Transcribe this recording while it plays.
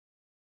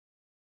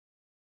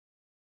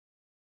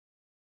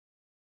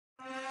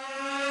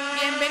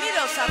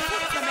bienvenidos a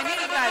Fútbol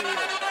Femenil Radio.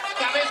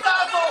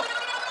 ¡Cabezazo!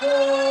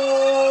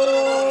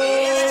 ¡Gol!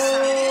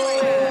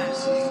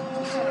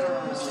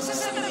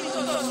 60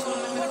 minutos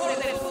con lo mejor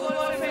del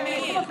fútbol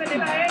femenil.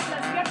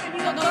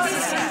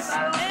 Noticias,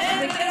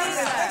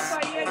 entrevistas,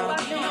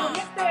 opinión,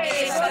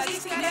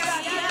 estadística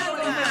y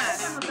algo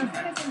más.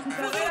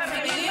 Fútbol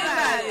Femenil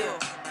Radio.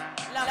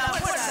 La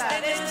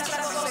fuerza de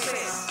nuestras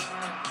voces.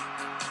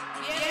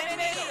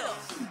 Bienvenidos.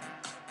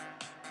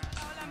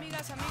 Hola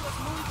amigas, amigos,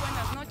 muy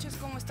buenas noches.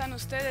 ¿Cómo están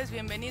ustedes?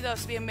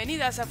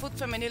 Bienvenidas a Fútbol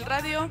Femenil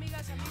Radio.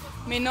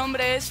 Mi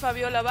nombre es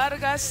Fabiola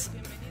Vargas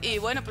y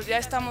bueno, pues ya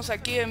estamos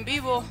aquí en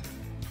vivo.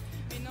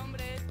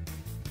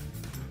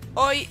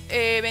 Hoy,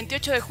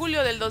 28 de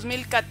julio del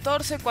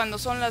 2014, cuando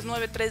son las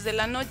 9:03 de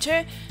la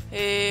noche.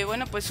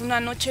 Bueno, pues una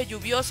noche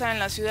lluviosa en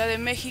la Ciudad de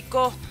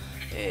México,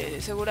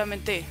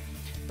 seguramente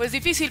pues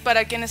difícil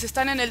para quienes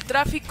están en el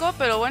tráfico,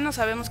 pero bueno,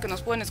 sabemos que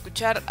nos pueden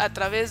escuchar a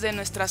través de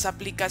nuestras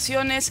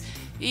aplicaciones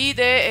y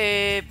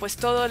de pues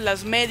todos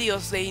los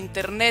medios de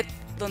internet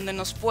donde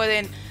nos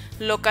pueden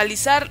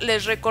localizar.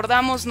 Les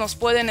recordamos, nos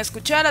pueden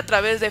escuchar a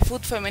través de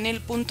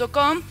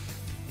foodfemenil.com,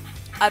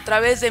 a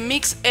través de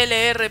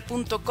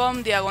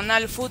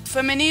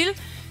mixlr.com/foodfemenil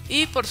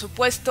y por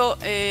supuesto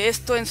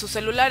esto en sus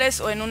celulares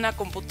o en una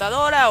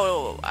computadora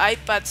o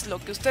iPads, lo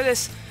que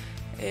ustedes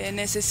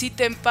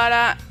necesiten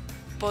para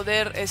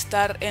poder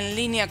estar en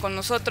línea con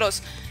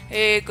nosotros.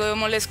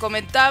 Como les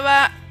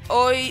comentaba,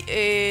 hoy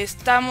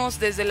estamos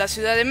desde la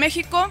Ciudad de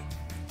México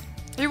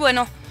y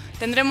bueno,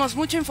 tendremos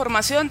mucha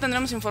información,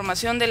 tendremos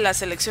información de la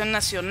selección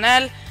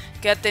nacional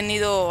que ha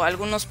tenido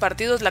algunos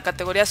partidos, la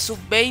categoría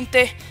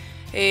sub-20.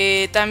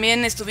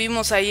 También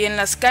estuvimos ahí en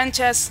las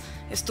canchas,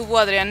 estuvo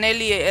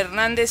Adrianelli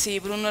Hernández y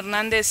Bruno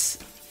Hernández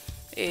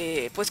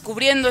pues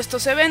cubriendo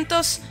estos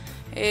eventos.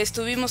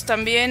 Estuvimos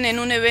también en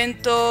un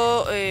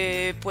evento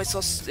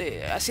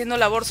haciendo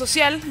labor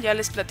social, ya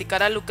les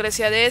platicará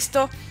Lucrecia de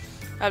esto.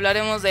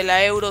 Hablaremos de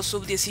la Euro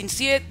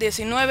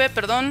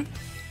Sub-19,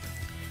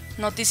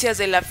 noticias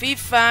de la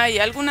FIFA y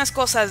algunas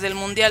cosas del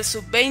Mundial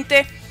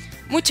Sub-20.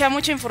 Mucha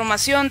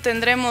información.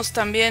 Tendremos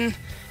también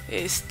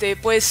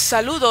pues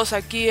saludos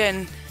aquí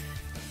en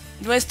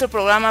nuestro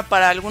programa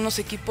para algunos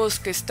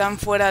equipos que están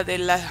fuera de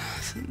la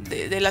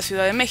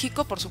Ciudad de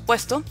México, por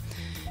supuesto.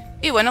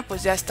 Y bueno,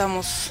 pues ya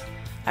estamos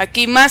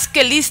aquí más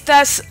que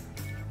listas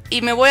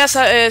y me voy a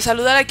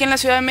saludar aquí en la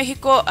Ciudad de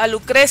México a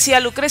Lucrecia.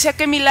 Lucrecia,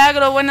 qué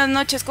milagro, buenas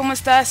noches, ¿cómo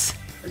estás?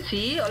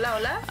 Sí,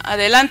 hola.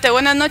 Adelante,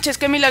 buenas noches,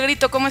 qué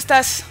milagrito, ¿cómo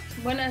estás?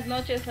 Buenas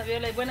noches,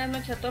 Fabiola, y buenas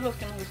noches a todos los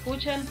que nos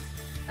escuchan.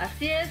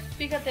 Así es,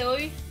 fíjate,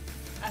 hoy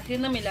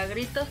haciendo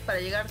milagritos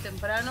para llegar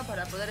temprano,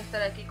 para poder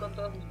estar aquí con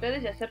todos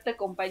ustedes y hacerte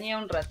compañía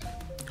un rato.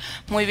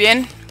 Muy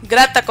bien,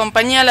 grata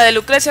compañía la de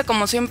Lucrecia,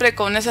 como siempre,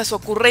 con esas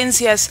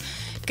ocurrencias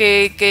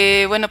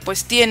que bueno,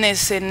 pues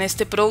tienes en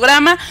este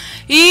programa.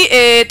 Y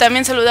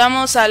también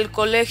saludamos al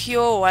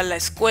colegio o a la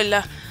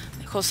escuela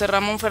José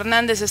Ramón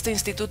Fernández, este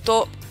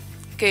instituto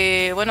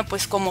que, bueno,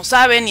 pues como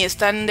saben y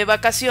están de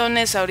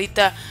vacaciones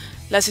ahorita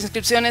las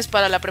inscripciones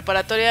para la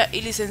preparatoria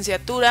y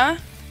licenciatura.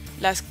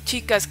 Las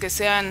chicas que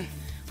sean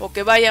o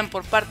que vayan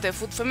por parte de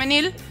Fútbol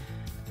Femenil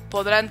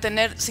podrán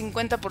tener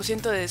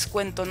 50% de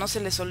descuento, no se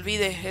les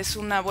olvide, es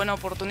una buena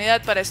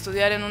oportunidad para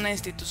estudiar en una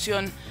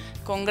institución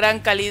con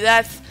gran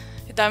calidad.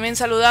 También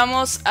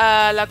saludamos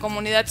a la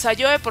comunidad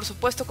Sayoe, por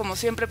supuesto, como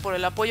siempre, por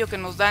el apoyo que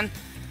nos dan.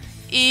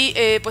 Y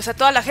pues a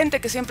toda la gente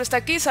que siempre está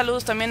aquí.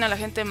 Saludos también a la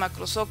gente de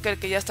Macro Soccer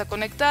que ya está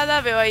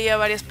conectada. Veo ahí a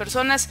varias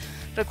personas.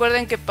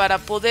 Recuerden que para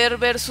poder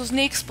ver sus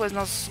nicks, pues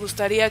nos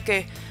gustaría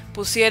que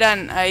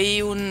pusieran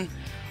ahí un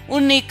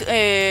nick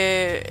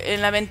en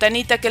la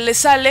ventanita que les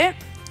sale.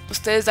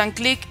 Ustedes dan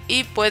clic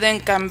y pueden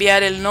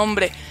cambiar el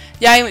nombre.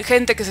 Ya hay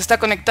gente que se está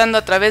conectando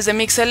a través de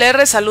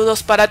MixLR.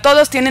 Saludos para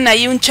todos. Tienen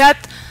ahí un chat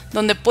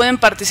donde pueden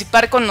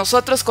participar con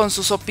nosotros con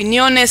sus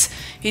opiniones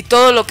y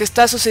todo lo que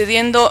está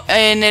sucediendo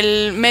en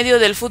el medio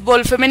del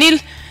fútbol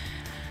femenil.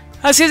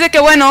 Así es de que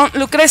bueno,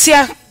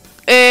 Lucrecia,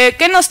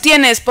 ¿qué nos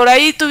tienes? Por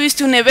ahí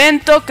tuviste un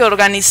evento que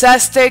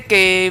organizaste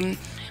que,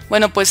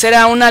 bueno, pues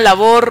era una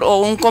labor o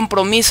un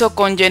compromiso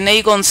con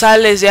Jeney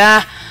González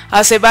ya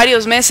hace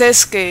varios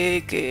meses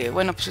que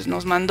bueno, pues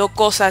nos mandó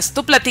cosas.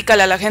 Tú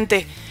platícale a la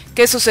gente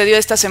qué sucedió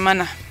esta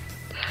semana.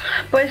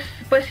 Pues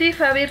sí,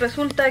 Fabi,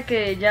 resulta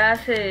que ya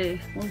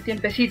hace un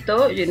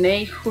tiempecito,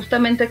 Jeney,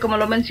 justamente como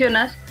lo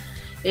mencionas,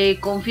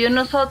 confió en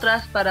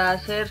nosotras para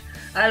hacer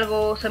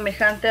algo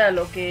semejante a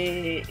lo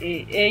que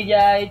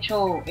ella ha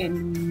hecho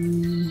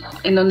en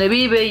donde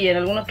vive y en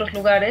algunos otros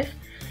lugares,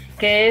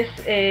 que es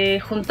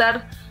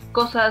juntar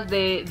cosas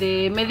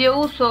de medio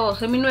uso o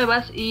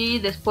seminuevas y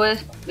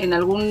después en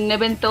algún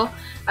evento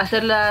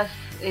hacerlas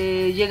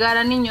llegar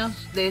a niños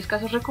de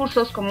escasos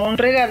recursos como un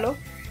regalo,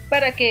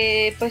 para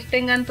que pues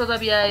tengan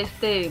todavía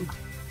este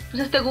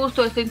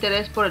gusto, este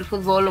interés por el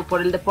fútbol o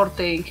por el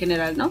deporte en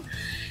general, ¿no?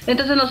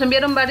 Entonces nos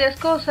enviaron varias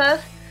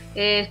cosas,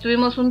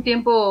 estuvimos un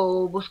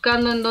tiempo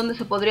buscando en dónde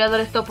se podría dar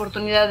esta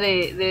oportunidad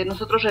de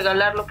nosotros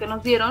regalar lo que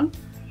nos dieron,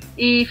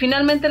 y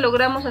finalmente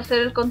logramos hacer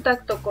el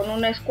contacto con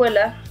una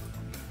escuela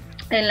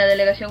en la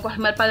delegación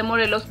Coajimalpa de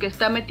Morelos, que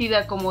está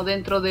metida como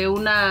dentro de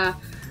una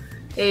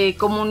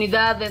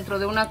comunidad, dentro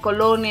de una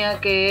colonia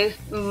que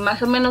es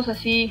más o menos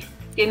así,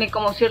 tiene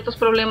como ciertos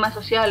problemas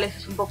sociales,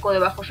 es un poco de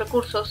bajos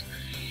recursos,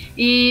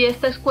 y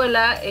esta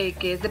escuela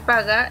que es de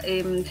paga,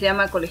 se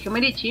llama Colegio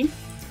Merici,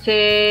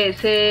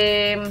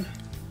 se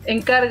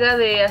encarga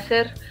de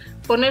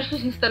poner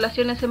sus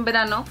instalaciones en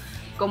verano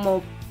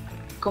como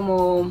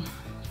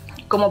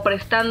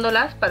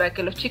prestándolas para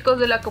que los chicos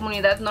de la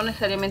comunidad, no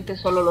necesariamente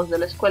solo los de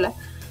la escuela,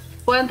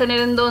 puedan tener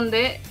en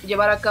donde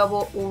llevar a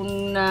cabo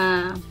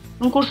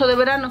un curso de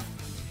verano.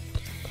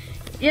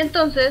 Y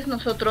entonces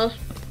nosotros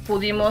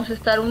pudimos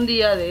estar un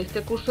día de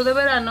este curso de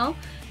verano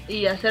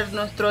y hacer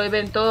nuestro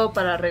evento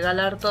para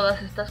regalar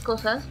todas estas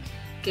cosas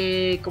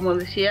que, como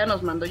decía,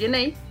 nos mandó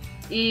Yenei.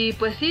 Y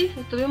pues sí,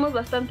 estuvimos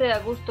bastante a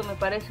gusto, me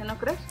parece, ¿no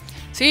crees?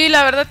 Sí,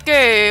 la verdad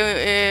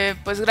que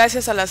pues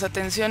gracias a las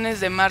atenciones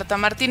de Marta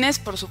Martínez,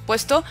 por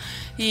supuesto,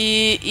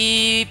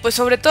 y pues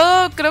sobre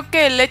todo creo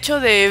que el hecho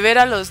de ver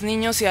a los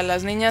niños y a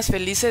las niñas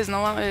felices,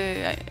 ¿no?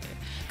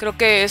 Creo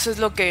que eso es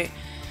lo que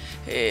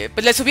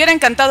pues les hubiera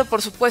encantado,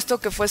 por supuesto,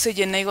 que fuese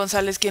Yenei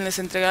González quien les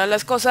entregara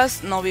las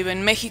cosas. No vive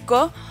en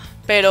México,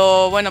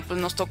 pero bueno, pues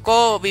nos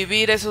tocó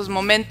vivir esos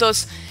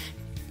momentos.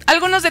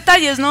 Algunos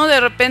detalles, ¿no?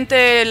 De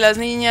repente las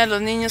niñas,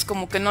 los niños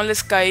como que no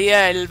les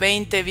caía el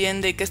 20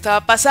 bien de qué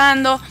estaba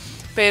pasando,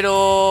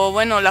 pero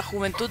bueno, la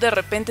juventud de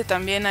repente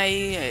también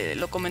ahí,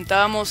 lo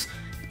comentábamos,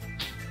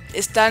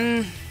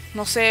 están,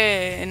 no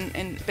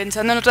sé,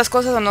 pensando en otras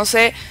cosas o no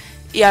sé,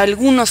 y a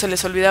algunos se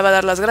les olvidaba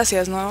dar las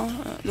gracias, ¿no,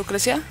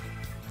 Lucrecia?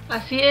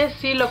 Así es,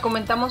 sí, lo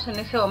comentamos en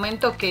ese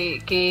momento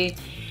que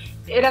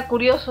era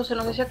curioso, se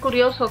nos hacía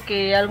curioso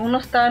que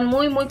algunos estaban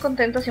muy muy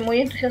contentos y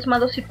muy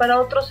entusiasmados, y para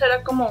otros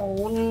era como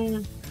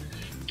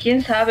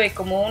quién sabe,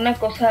 como una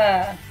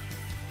cosa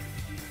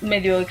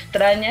medio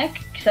extraña,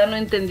 que quizá no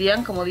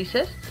entendían, como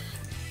dices,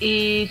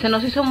 y se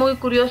nos hizo muy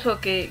curioso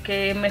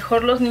que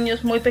mejor los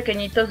niños muy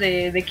pequeñitos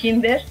de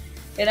kinder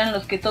eran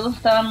los que todos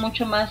estaban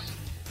mucho más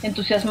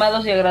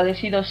entusiasmados y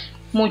agradecidos,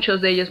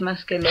 muchos de ellos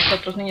más que los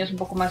otros niños un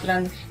poco más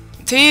grandes.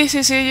 Sí,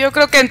 yo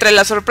creo que entre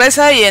la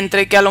sorpresa y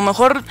entre que a lo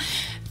mejor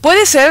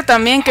puede ser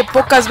también que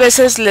pocas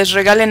veces les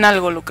regalen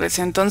algo,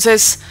 Lucrecia.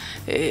 Entonces,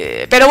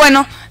 pero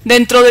bueno,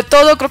 dentro de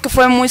todo creo que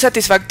fue muy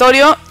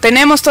satisfactorio.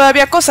 Tenemos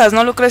todavía cosas,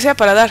 ¿no, Lucrecia,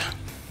 para dar?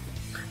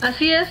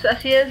 Así es,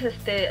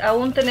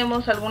 aún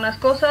tenemos algunas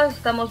cosas.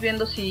 Estamos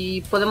viendo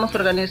si podemos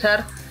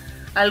organizar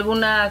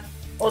alguna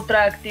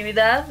otra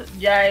actividad,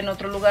 ya en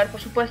otro lugar,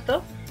 por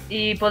supuesto,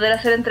 y poder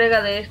hacer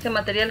entrega de este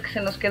material que se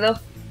nos quedó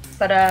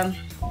para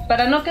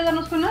no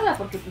quedarnos con nada,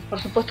 porque pues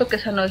por supuesto que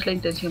esa no es la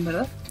intención,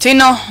 ¿verdad? Sí,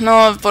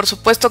 no, por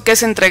supuesto que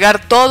es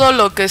entregar todo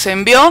lo que se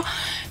envió,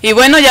 y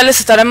bueno, ya les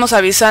estaremos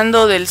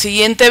avisando del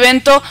siguiente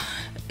evento.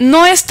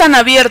 No es tan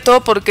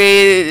abierto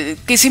porque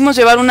quisimos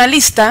llevar una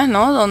lista,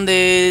 ¿no?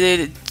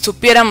 Donde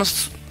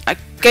supiéramos a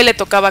qué le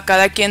tocaba a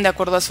cada quien de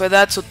acuerdo a su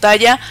edad, su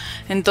talla.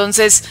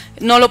 Entonces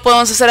no lo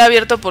podemos hacer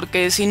abierto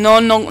porque si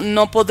no,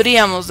 no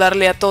podríamos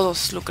darle a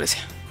todos,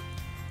 Lucrecia.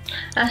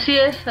 Así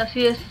es,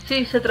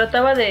 sí, se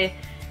trataba de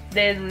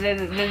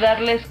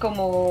darles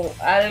como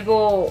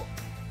algo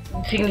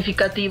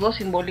significativo,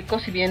 simbólico,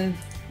 si bien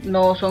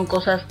no son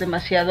cosas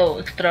demasiado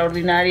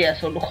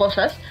extraordinarias o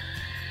lujosas,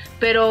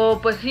 pero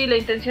pues sí, la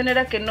intención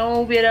era que no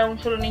hubiera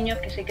un solo niño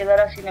que se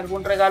quedara sin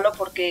algún regalo,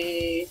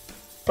 porque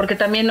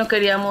también no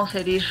queríamos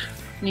herir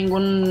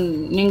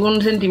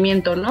ningún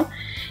sentimiento, ¿no?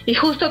 Y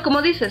justo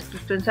como dices,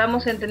 pues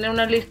pensamos en tener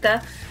una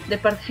lista de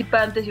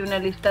participantes y una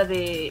lista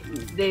de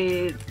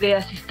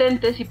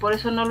asistentes, y por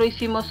eso no lo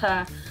hicimos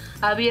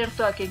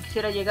abierto a quien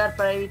quisiera llegar,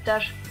 para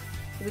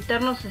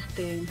evitarnos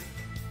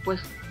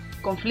pues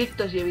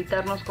conflictos y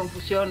evitarnos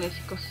confusiones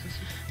y cosas así.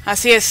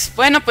 Así es.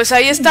 Bueno, pues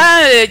ahí está,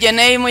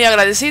 Yenei muy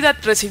agradecida,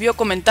 recibió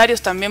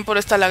comentarios también por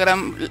esta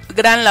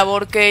gran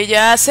labor que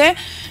ella hace,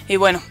 y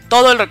bueno,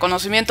 todo el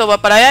reconocimiento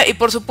va para allá, y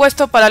por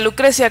supuesto para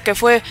Lucrecia, que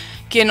fue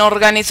quien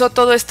organizó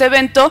todo este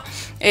evento.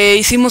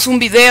 Hicimos un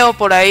video,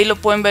 por ahí lo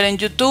pueden ver en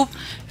YouTube,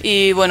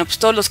 y bueno, pues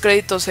todos los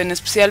créditos en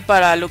especial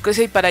para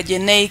Lucrecia y para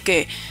Yenei,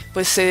 que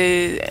pues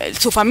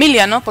su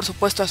familia, ¿no? Por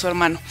supuesto a su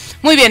hermano.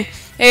 Muy bien,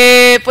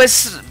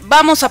 pues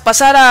vamos a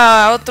pasar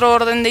a otro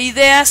orden de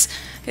ideas.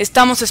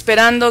 Estamos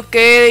esperando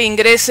que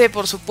ingrese,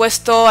 por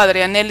supuesto,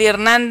 Adrianelli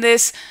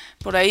Hernández.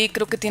 Por ahí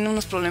creo que tiene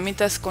unos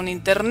problemitas con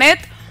internet.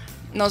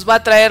 Nos va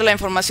a traer la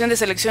información de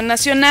selección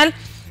nacional.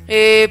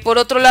 Por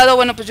otro lado,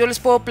 bueno, pues yo les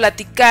puedo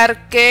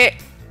platicar que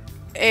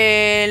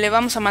le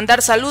vamos a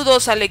mandar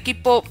saludos al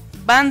equipo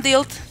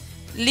Bandilt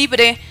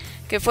Libre,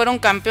 que fueron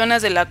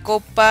campeonas de la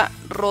Copa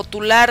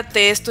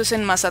Rotularte. Esto es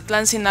en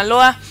Mazatlán,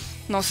 Sinaloa.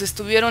 Nos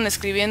estuvieron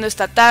escribiendo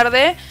esta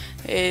tarde.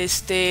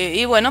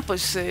 Y bueno,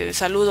 pues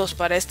saludos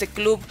para este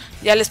club.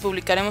 Ya les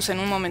publicaremos en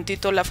un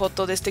momentito la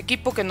foto de este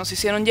equipo que nos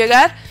hicieron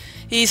llegar,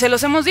 y se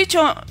los hemos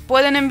dicho,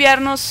 pueden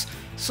enviarnos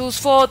sus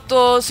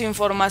fotos,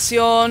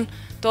 información,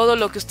 todo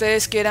lo que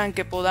ustedes quieran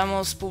que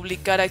podamos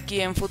publicar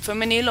aquí en Food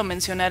Femenil o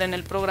mencionar en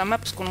el programa,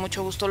 pues con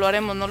mucho gusto lo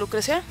haremos, ¿no,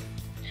 Lucrecia?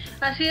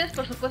 Así es,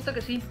 por supuesto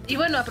que sí. Y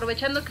bueno,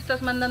 aprovechando que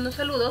estás mandando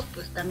saludos,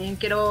 pues también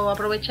quiero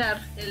aprovechar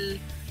el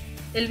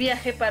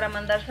viaje para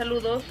mandar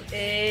saludos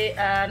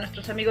a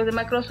nuestros amigos de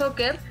Macro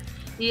Soccer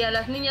y a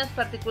las niñas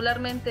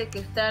particularmente que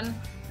están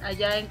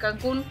allá en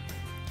Cancún: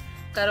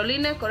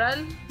 Carolina,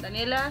 Coral,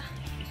 Daniela,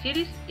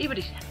 Isiris y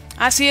Brisa.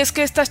 Así es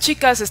que estas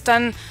chicas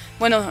están,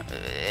 bueno,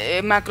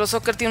 Macro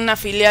Soccer tiene una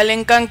filial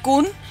en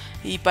Cancún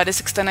y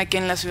parece que están aquí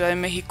en la Ciudad de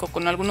México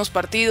con algunos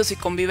partidos y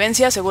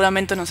convivencia.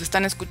 Seguramente nos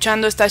están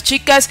escuchando estas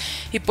chicas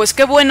y pues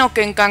qué bueno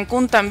que en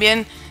Cancún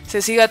también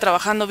se siga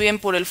trabajando bien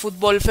por el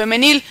fútbol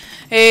femenil.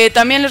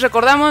 También les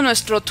recordamos,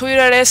 nuestro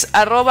Twitter es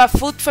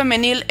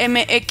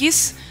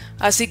 @footfemenilmx,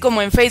 así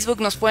como en Facebook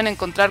nos pueden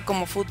encontrar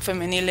como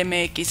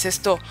footfemenilmx.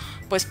 Esto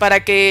pues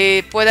para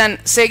que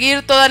puedan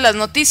seguir todas las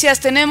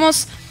noticias.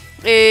 Tenemos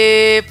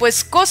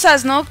pues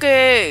cosas, ¿no?,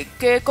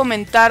 que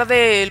comentar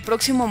del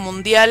próximo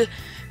Mundial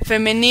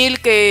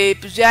Femenil, que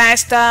pues ya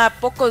está a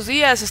pocos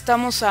días,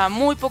 estamos a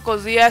muy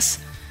pocos días,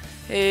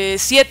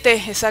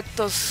 7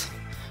 exactos,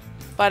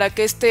 para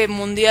que este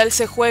Mundial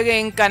se juegue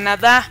en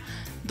Canadá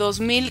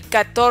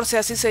 2014,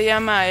 así se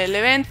llama el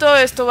evento.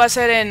 Esto va a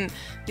ser en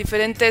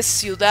diferentes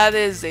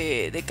ciudades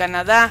de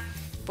Canadá.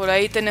 Por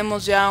ahí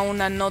tenemos ya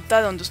una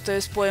nota donde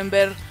ustedes pueden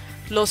ver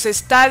los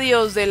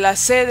estadios de las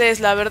sedes.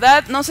 La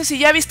verdad, no sé si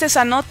ya viste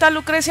esa nota,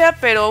 Lucrecia,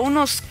 pero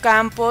unos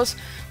campos,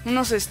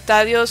 unos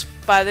estadios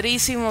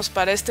padrísimos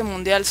para este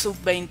Mundial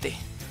Sub-20.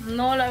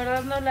 No, la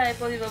verdad no la he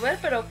podido ver,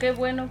 pero qué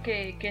bueno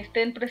que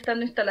estén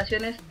prestando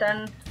instalaciones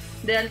tan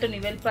de alto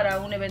nivel para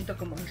un evento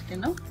como este,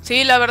 ¿no?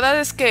 Sí, la verdad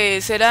es que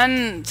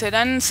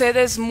serán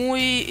sedes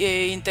muy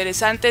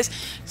interesantes.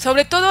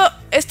 Sobre todo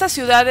estas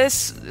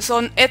ciudades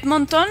son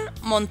Edmonton,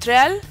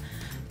 Montreal,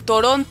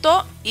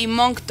 Toronto y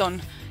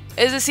Moncton.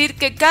 Es decir,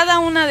 que cada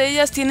una de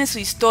ellas tiene su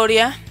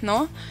historia,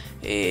 ¿no?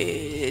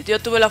 Yo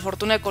tuve la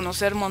fortuna de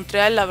conocer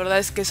Montreal, la verdad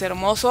es que es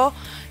hermoso,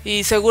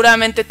 y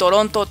seguramente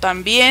Toronto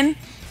también.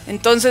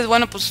 Entonces,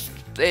 bueno, pues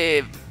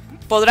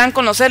podrán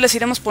conocer, les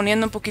iremos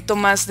poniendo un poquito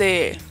más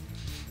de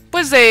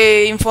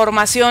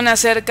información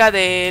acerca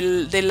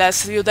de las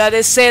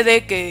ciudades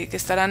sede que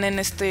estarán en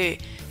este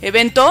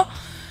evento.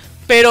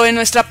 Pero en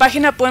nuestra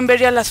página pueden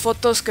ver ya las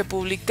fotos que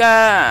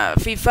publica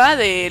FIFA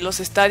de los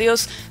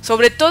estadios,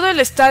 sobre todo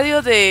el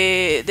estadio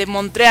de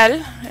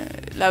Montreal.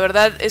 La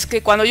verdad es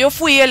que cuando yo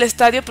fui, el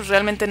estadio pues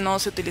realmente no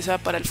se utilizaba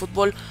para el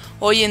fútbol.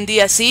 Hoy en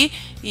día sí,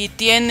 y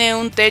tiene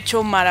un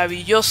techo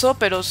maravilloso,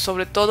 pero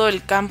sobre todo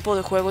el campo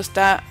de juego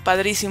está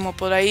padrísimo.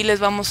 Por ahí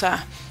les vamos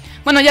a...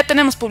 Bueno, ya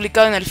tenemos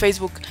publicado en el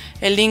Facebook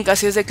el link,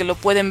 así es de que lo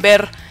pueden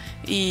ver.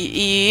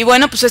 Y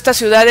bueno, pues estas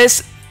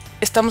ciudades...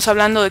 Estamos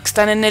hablando de que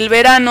están en el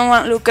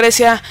verano,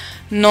 Lucrecia,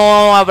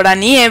 no habrá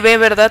nieve,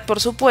 ¿verdad? Por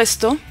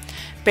supuesto,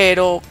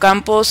 pero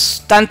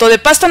campos tanto de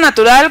pasto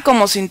natural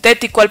como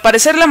sintético. Al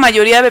parecer la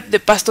mayoría de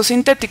pasto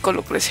sintético,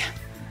 Lucrecia.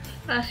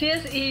 Así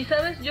es, y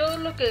sabes, yo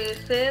lo que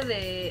sé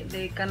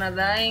de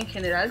Canadá en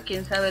general,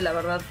 quién sabe, la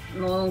verdad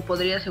no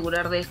podría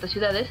asegurar de estas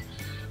ciudades.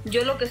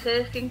 Yo lo que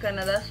sé es que en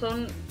Canadá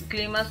son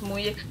climas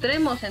muy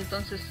extremos,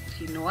 entonces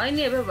si no hay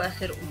nieve va a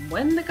ser un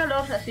buen de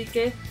calor, así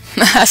que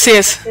así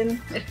es.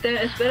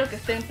 Espero que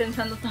estén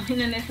pensando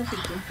también en esa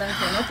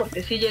circunstancia, ¿no?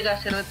 Porque sí llega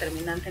a ser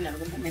determinante en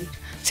algún momento.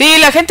 Sí,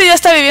 la gente ya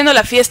está viviendo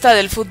la fiesta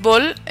del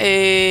fútbol.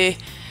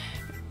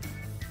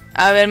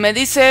 A ver, me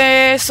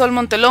dice Sol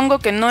Montelongo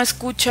que no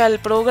escucha el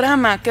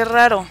programa, qué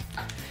raro.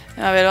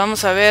 A ver,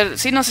 vamos a ver,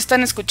 sí nos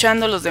están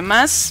escuchando los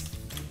demás.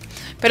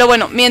 Pero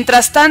bueno,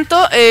 mientras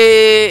tanto,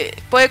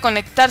 puede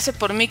conectarse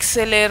por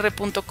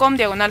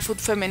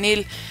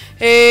mixlr.com/footfemenil.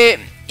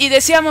 Y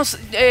decíamos,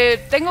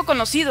 tengo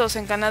conocidos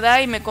en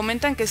Canadá y me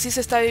comentan que sí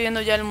se está viviendo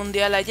ya el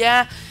Mundial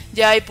allá,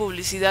 ya hay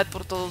publicidad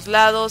por todos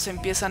lados,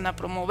 empiezan a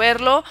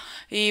promoverlo.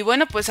 Y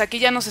bueno, pues aquí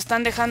ya nos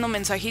están dejando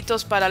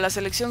mensajitos para la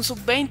selección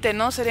sub-20,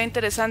 ¿no? Sería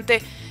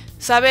interesante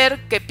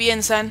saber qué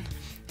piensan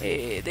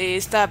de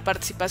esta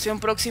participación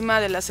próxima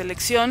de la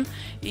selección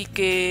y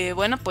que,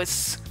 bueno,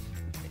 pues...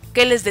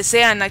 ¿qué les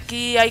desean?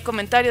 Aquí hay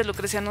comentarios,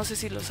 Lucrecia, no sé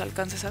si los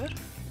alcances a ver.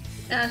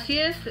 Así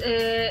es,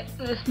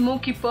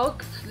 Smokey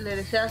Pox le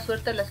desea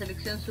suerte a la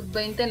selección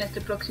sub-20 en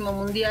este próximo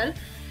mundial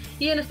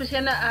y en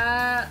especial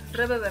a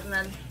Rebe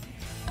Bernal.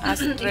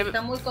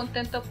 Está muy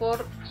contento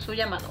por su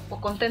llamado, o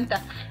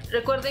contenta.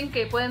 Recuerden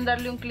que pueden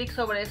darle un clic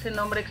sobre ese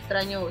nombre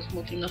extraño,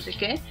 Smokey no sé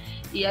qué,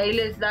 y ahí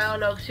les da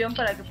la opción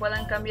para que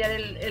puedan cambiar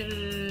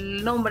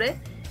el nombre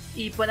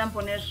y puedan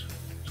poner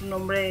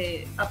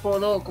nombre,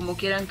 apodo o como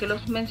quieran que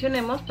los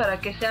mencionemos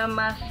para que sea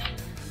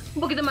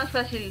un poquito más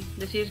fácil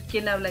decir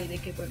quién habla y de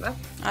qué, ¿verdad?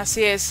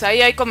 Así es,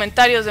 ahí hay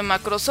comentarios de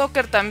Macro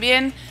Soccer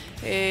también.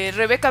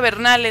 Rebeca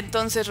Bernal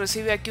entonces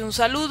recibe aquí un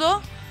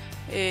saludo,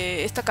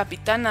 esta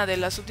capitana de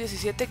la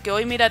sub-17 que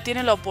hoy mira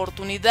tiene la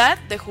oportunidad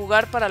de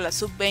jugar para la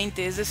sub-20,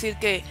 es decir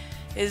que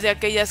es de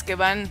aquellas que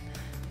van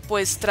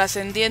pues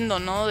trascendiendo,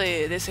 ¿no?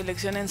 De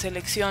selección en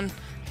selección,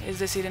 es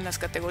decir en las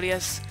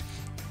categorías.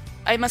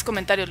 Hay más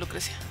comentarios,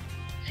 Lucrecia.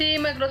 Sí,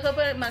 Macro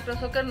Soccer,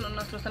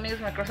 nuestros amigos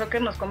de Macro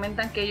Soccer nos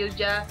comentan que ellos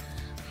ya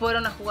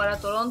fueron a jugar a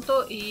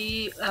Toronto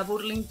y a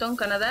Burlington,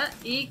 Canadá,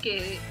 y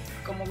que,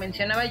 como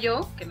mencionaba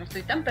yo, que no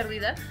estoy tan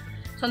perdida,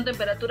 son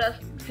temperaturas,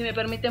 si me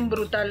permiten,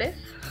 brutales,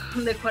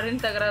 de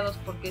 40 grados,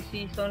 porque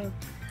sí,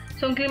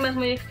 son climas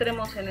muy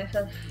extremos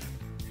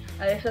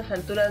a esas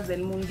alturas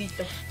del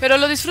mundito. Pero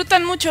lo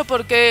disfrutan mucho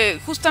porque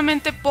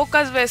justamente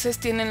pocas veces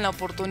tienen la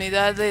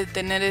oportunidad de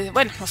tener,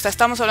 bueno, o sea,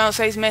 estamos hablando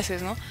 6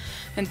 meses, ¿no?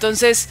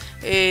 Entonces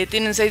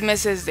tienen 6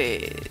 meses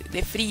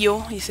de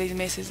frío y 6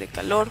 meses de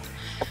calor.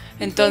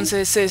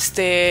 Entonces,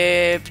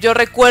 yo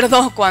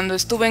recuerdo cuando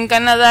estuve en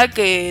Canadá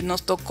que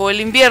nos tocó el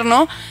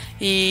invierno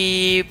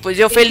y pues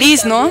yo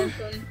feliz, ¿no?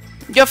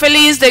 Yo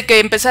feliz de que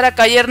empezara a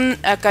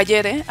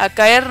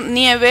caer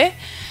nieve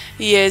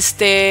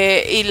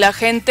y la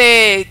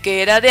gente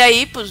que era de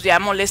ahí pues ya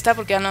molesta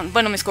porque ya no,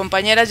 bueno, mis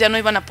compañeras ya no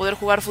iban a poder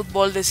jugar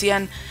fútbol,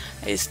 decían,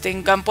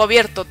 en campo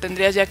abierto,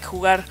 tendrías ya que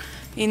jugar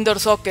indoor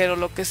soccer o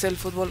lo que es el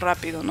fútbol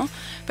rápido, ¿no?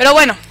 Pero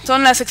bueno,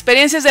 son las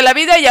experiencias de la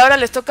vida y ahora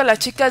les toca a las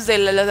chicas de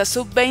la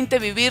sub-20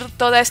 vivir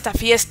toda esta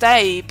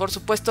fiesta y por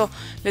supuesto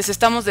les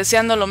estamos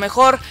deseando lo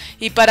mejor,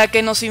 y para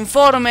que nos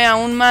informe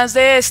aún más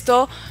de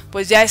esto,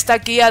 pues ya está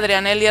aquí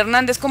Adrianely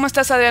Hernández. ¿Cómo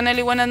estás,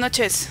 Adrianely? Buenas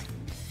noches.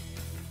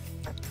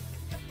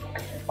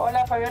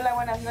 Hola Fabiola,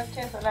 buenas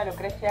noches. Hola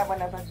Lucrecia,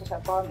 buenas noches a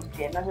todos los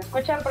que nos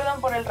escuchan.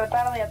 Perdón por el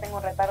retardo, ya tengo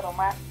un retardo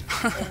más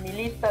en mi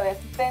lista de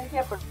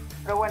asistencia,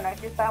 pero bueno,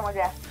 aquí estamos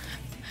ya.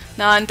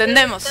 No,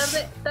 entendemos.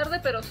 Tarde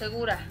pero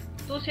segura.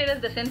 Tú sí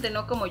eres decente,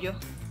 no como yo.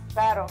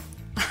 Claro.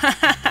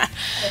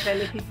 Te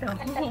felicito.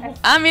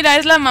 Ah, mira,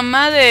 es la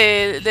mamá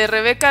de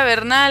Rebeca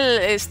Bernal,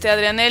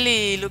 Adrianely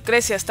y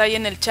Lucrecia, está ahí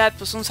en el chat,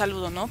 pues un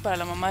saludo, ¿no? Para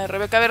la mamá de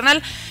Rebeca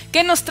Bernal.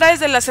 ¿Qué nos traes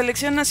de la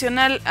selección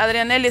nacional,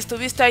 Adrianely?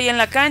 ¿Estuviste ahí en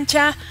la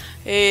cancha?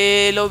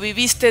 ¿Lo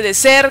viviste de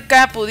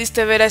cerca?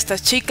 ¿Pudiste ver a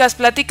estas chicas?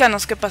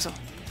 Platícanos, ¿qué pasó?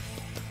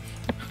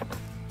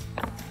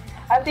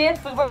 Así es,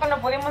 pues bueno,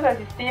 pudimos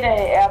asistir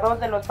a 2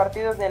 de los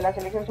partidos de la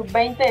selección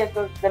sub-20,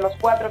 estos de los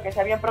 4 que se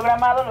habían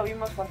programado. Lo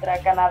vimos contra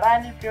Canadá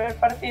en el primer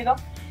partido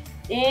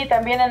y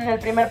también en el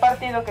primer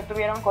partido que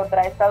tuvieron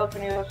contra Estados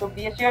Unidos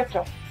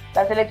sub-18.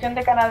 La selección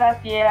de Canadá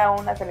sí era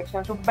una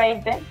selección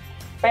sub-20,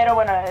 pero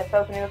bueno,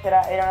 Estados Unidos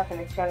era una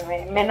selección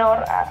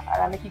menor a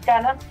la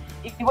mexicana.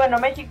 Y bueno,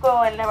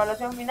 México en la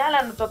evaluación final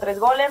anotó 3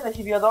 goles,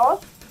 recibió 2.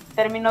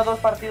 Terminó 2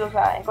 partidos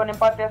con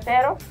empate a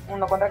 0,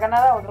 uno contra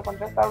Canadá, otro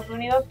contra Estados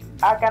Unidos.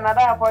 A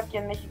Canadá fue a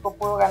quien México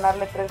pudo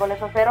ganarle 3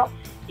 goles a 0.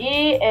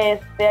 Y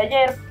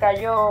ayer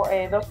cayó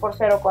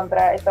 2-0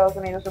 contra Estados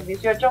Unidos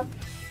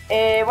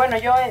sub-18. Bueno,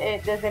 yo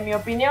desde mi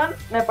opinión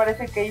me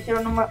parece que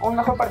hicieron un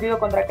mejor partido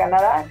contra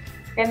Canadá,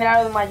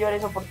 generaron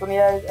mayores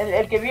oportunidades,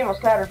 el que vimos,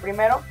 claro, el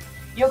primero.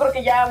 Yo creo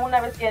que ya una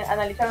vez que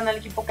analizaron al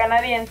equipo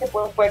canadiense,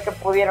 pues fue que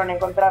pudieron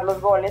encontrar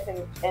los goles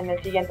en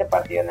el siguiente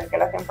partido en el que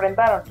las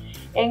enfrentaron.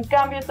 En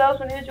cambio,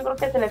 Estados Unidos yo creo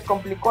que se les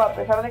complicó, a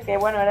pesar de que,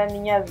 bueno, eran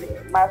niñas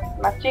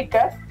más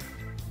chicas.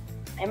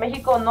 En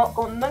México no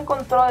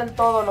encontró del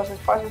todo los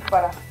espacios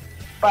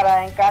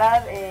para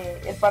encarar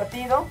el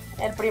partido.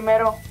 El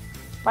primero,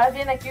 más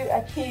bien aquí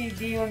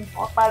vi un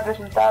mal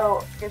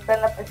resultado, que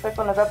estoy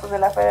con los datos de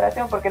la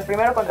federación, porque el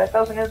primero contra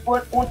Estados Unidos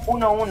fue un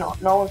 1-1,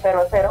 no un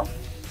 0-0.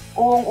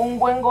 Un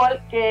buen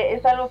gol, que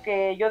es algo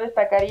que yo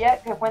destacaría,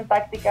 que fue en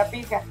táctica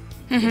fija.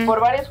 Y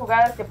por varias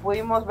jugadas que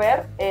pudimos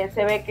ver,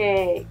 se ve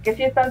que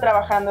sí están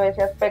trabajando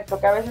ese aspecto,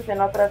 que a veces en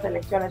otras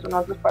selecciones o en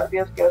otros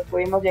partidos que los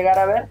pudimos llegar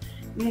a ver,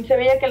 se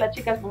veía que las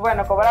chicas, pues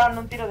bueno, cobraron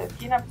un tiro de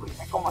esquina, pues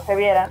como se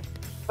vieran,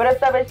 pero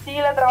esta vez sí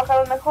la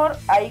trabajaron mejor.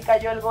 Ahí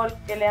cayó el gol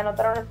que le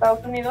anotaron a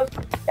Estados Unidos,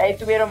 y ahí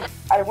tuvieron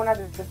algunas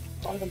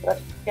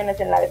concentraciones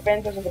en la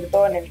defensa, sobre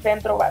todo en el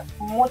centro,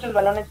 muchos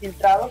balones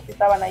filtrados que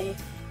estaban ahí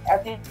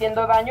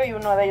haciendo daño, y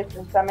uno de ellos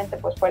precisamente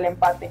pues fue el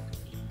empate.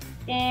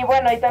 Y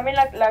bueno, y también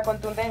la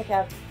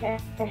contundencia,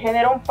 se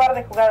generó un par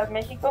de jugadas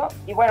México,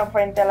 y bueno,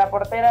 frente a la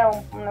portera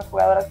unas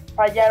jugadoras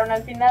fallaron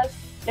al final.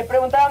 Le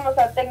preguntábamos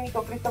al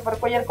técnico Christopher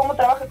Cuellar cómo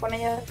trabaja con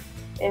ellas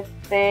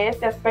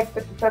este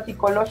aspecto quizás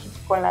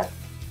psicológico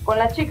con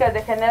las chicas,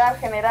 de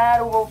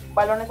generar, hubo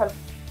balones al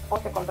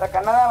poste contra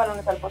Canadá,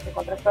 balones al poste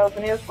contra Estados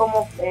Unidos,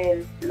 cómo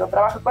lo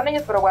trabaja con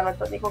ellas, pero bueno,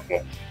 entonces dijo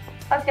que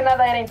más que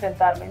nada era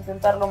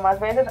intentarlo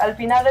más veces. Al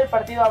final del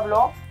partido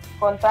habló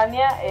con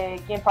Tania,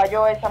 quien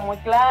falló esa muy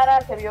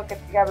clara, se vio que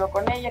habló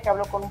con ella, que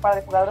habló con un par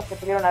de jugadores que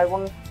tuvieron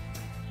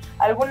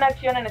alguna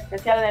acción en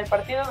especial en el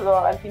partido.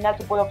 Al final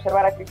se pudo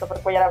observar a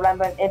Christopher Cuellar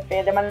hablando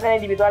de manera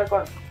individual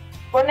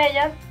con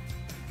ellas.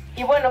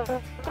 Y bueno,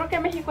 creo que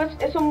México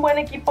es un buen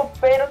equipo,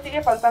 pero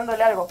sigue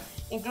faltándole algo.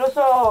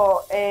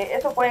 Incluso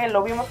eso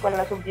lo vimos con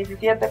la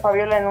sub-17,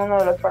 Fabiola, en uno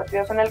de los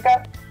partidos en el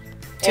CAR.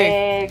 Sí.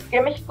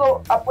 Que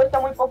México apuesta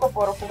muy poco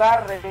por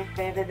jugar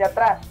desde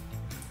atrás.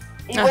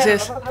 Y bueno,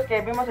 nosotros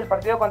que vimos el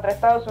partido contra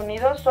Estados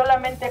Unidos,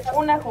 solamente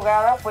una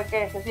jugada fue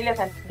que Cecilia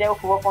Santiago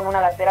jugó con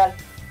una lateral.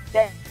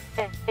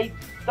 Y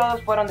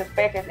todos fueron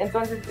despejes.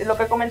 Entonces, lo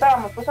que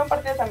comentábamos, pues son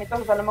partidos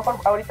amistosos. A lo mejor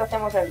ahorita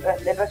hacemos el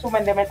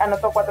resumen de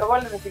anotó 4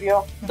 goles,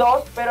 recibió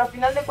 2, pero al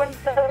final de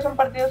cuentas son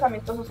partidos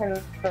amistosos en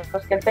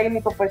los que el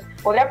técnico pues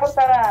podría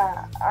apostar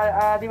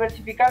a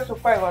diversificar su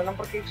juego, ¿no?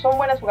 Porque son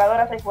buenas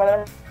jugadoras, hay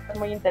jugadoras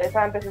muy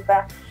interesantes.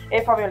 Está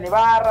Fabiola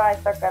Ibarra,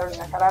 está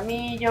Carolina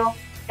Jaramillo,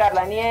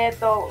 Carla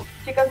Nieto,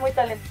 chicas muy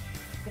talentosas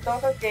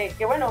talentosas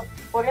que bueno,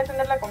 podrían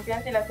tener la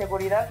confianza y la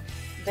seguridad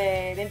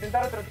de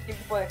intentar otro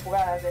tipo de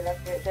jugadas de las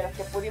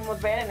que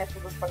pudimos ver en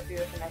estos 2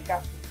 partidos en el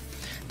campo.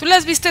 ¿Tú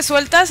las viste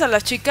sueltas a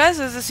las chicas?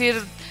 Es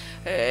decir,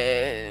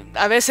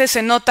 a veces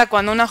se nota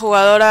cuando una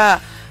jugadora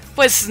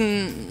pues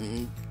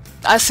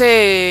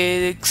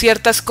hace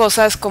ciertas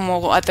cosas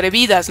como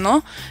atrevidas,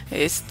 ¿no?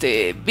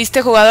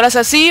 ¿Viste jugadoras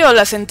así o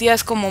las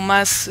sentías como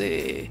más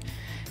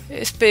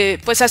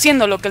pues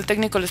haciendo lo que el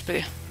técnico les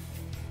pedía?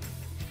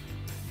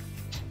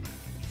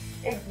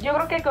 Yo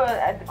creo que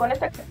con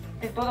esta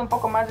actitud un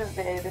poco más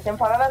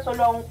desenfadada,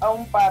 solo a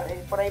un par,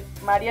 por ahí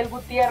Mariel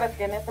Gutiérrez,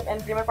 que en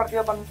el primer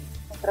partido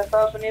contra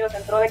Estados Unidos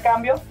entró de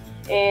cambio,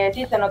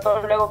 sí se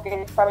notó luego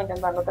que estaba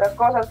intentando otras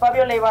cosas.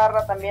 Fabio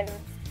Leibarra también,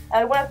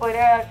 algunas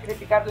podría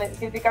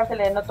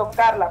criticársele de no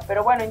tocarla,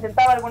 pero bueno,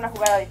 intentaba alguna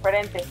jugada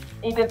diferente,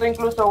 intentó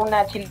incluso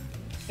una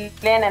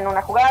chilena en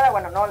una jugada,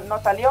 bueno,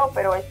 no salió,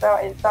 pero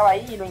estaba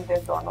ahí y lo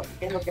intentó, ¿no?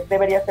 Que es lo que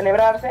debería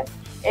celebrarse.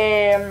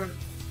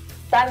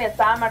 Tania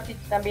Samartic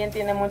también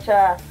tiene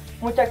mucha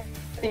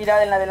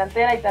actividad en la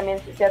delantera y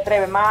también se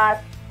atreve más,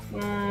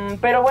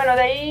 pero bueno,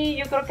 de ahí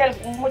yo creo que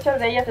muchas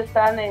de ellas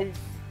están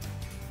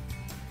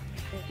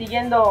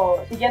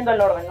siguiendo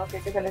el orden, ¿no? que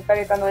se le está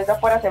gritando desde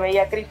afuera. Se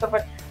veía a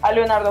Christopher, a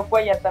Leonardo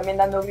Cuellar también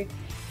dando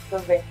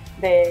gritos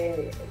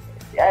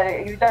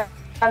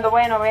gritando,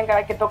 bueno, venga,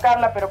 hay que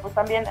tocarla, pero pues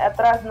también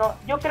atrás, ¿no?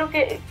 Yo creo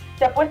que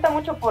se apuesta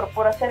mucho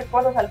por hacer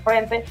cosas al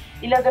frente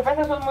y las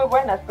defensas son muy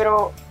buenas,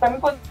 pero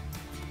también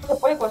se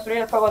puede construir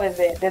el juego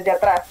desde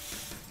atrás.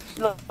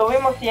 Lo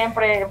vimos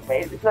siempre,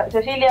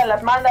 Cecilia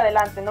las manda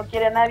adelante, no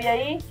quiere a nadie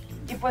ahí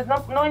y pues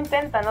no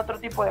intentan otro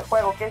tipo de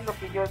juego, que es lo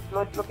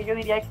que yo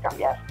diría hay que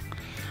cambiar.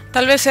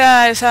 Tal vez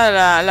sea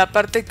esa la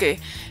parte que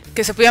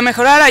se podía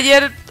mejorar.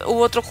 Ayer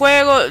hubo otro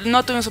juego,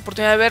 no tuvimos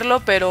oportunidad de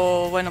verlo,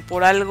 pero bueno,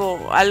 por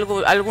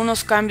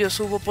algunos cambios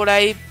hubo por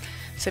ahí,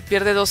 se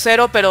pierde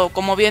 2-0, pero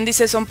como bien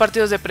dice, son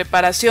partidos de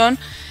preparación.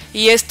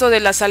 Y esto de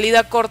la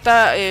salida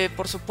corta,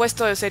 por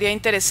supuesto, sería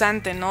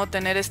interesante, ¿no?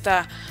 Tener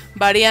esta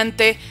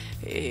variante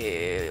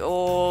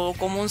o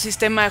como un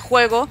sistema de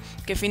juego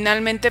que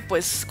finalmente,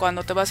 pues,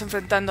 cuando te vas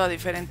enfrentando a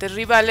diferentes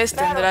rivales,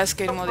 claro, tendrás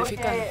que ir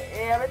modificando.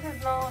 A veces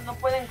no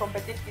pueden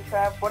competir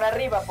quizá por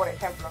arriba, por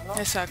ejemplo, ¿no?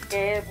 Exacto.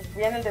 Que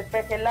viene el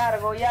despeje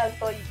largo y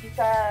alto y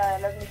quizá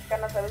las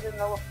mexicanas a veces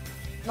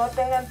no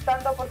tengan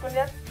tanta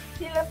oportunidad.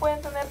 Sí le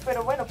pueden tener,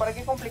 pero bueno, ¿para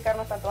qué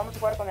complicarnos tanto? Vamos a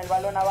jugar con el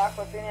balón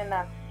abajo. Tienen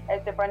a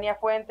Estefanía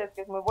Fuentes,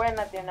 que es muy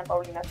buena, tienen a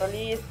Paulina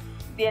Solís,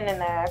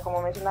 tienen a,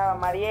 como mencionaba,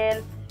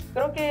 Mariel.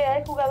 Creo que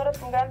hay jugadoras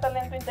con gran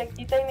talento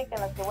y técnica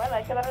en las que, bueno,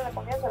 hay que darle la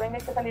confianza, venga,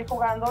 hay que salir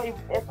jugando, y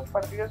estos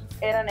partidos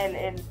eran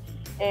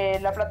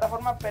la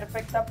plataforma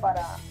perfecta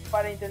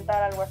para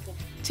intentar algo así.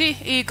 Sí,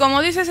 y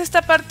como dices,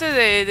 esta parte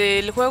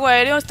del juego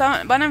aéreo,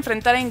 van a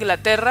enfrentar a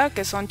Inglaterra,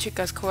 que son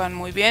chicas que juegan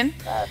muy bien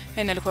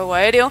en el juego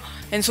aéreo.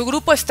 En su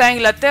grupo está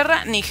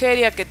Inglaterra,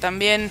 Nigeria, que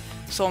también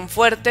son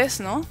fuertes,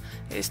 ¿no?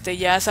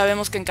 Ya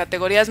sabemos que en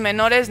categorías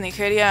menores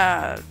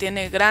Nigeria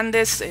tiene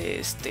grandes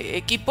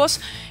equipos,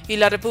 y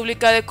la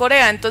República de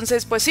Corea.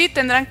 Entonces, pues sí,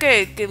 tendrán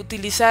que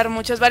utilizar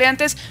muchas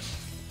variantes.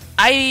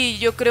 Hay,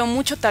 yo creo,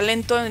 mucho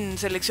talento en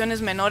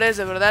selecciones menores,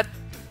 de verdad.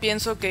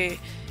 Pienso que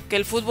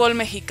el fútbol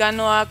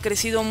mexicano ha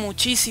crecido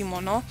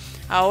muchísimo, ¿no?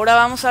 Ahora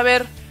vamos a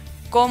ver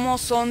cómo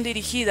son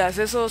dirigidas.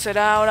 Eso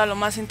será ahora lo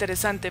más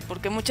interesante,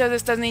 porque muchas de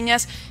estas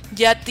niñas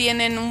ya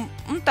tienen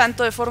un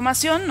tanto de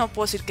formación, no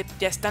puedo decir que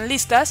ya están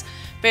listas,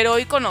 pero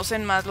hoy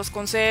conocen más los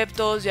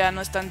conceptos, ya no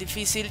es tan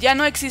difícil, ya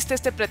no existe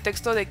este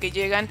pretexto de que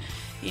llegan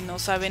y no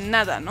saben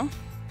nada, ¿no?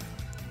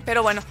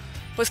 Pero bueno,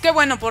 pues qué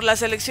bueno por la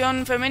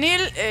selección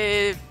femenil.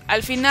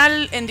 Al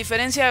final, en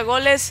diferencia de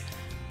goles,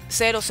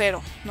 0-0,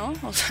 ¿no?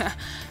 O sea,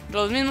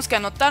 los mismos que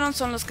anotaron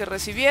son los que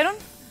recibieron.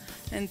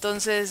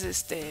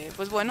 Entonces,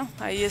 pues bueno,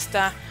 ahí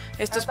está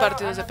estos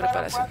partidos de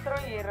preparación.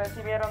 4 y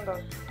recibieron 2.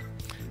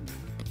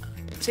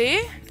 ¿Sí?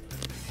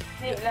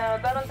 Sí, le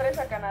anotaron 3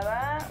 a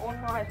Canadá,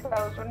 1 a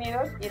Estados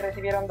Unidos y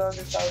recibieron 2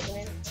 de Estados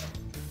Unidos.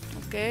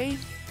 Ok,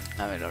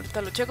 a ver,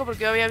 ahorita lo checo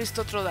porque yo había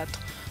visto otro dato.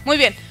 Muy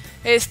bien,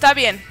 está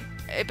bien,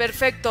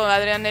 perfecto,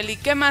 Adrianelli.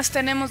 ¿Qué más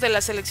tenemos de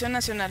la selección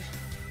nacional?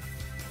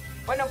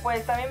 Bueno,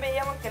 pues también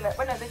veíamos que, de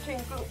hecho,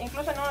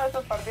 incluso en uno de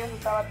estos partidos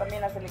estaba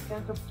también la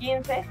selección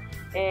sub-15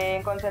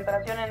 en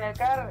concentración en el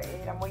CAR.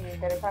 Era muy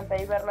interesante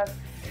ahí verlas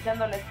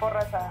echándoles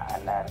porras a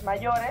las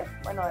mayores,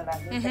 bueno,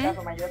 en este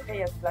caso mayores que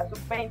ellas, la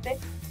sub-20,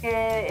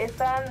 que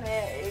están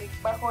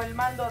bajo el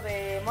mando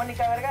de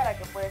Mónica Vergara,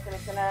 que fue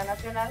seleccionada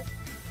nacional,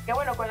 que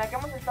bueno, con la que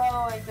hemos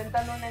estado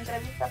intentando una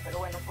entrevista, pero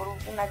bueno, por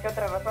una que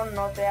otra razón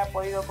no se ha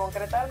podido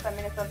concretar.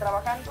 También están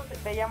trabajando,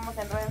 veíamos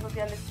en redes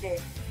sociales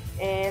que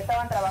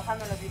estaban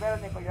trabajando en los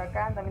viveros de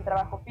Coyoacán, también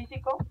trabajo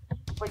físico.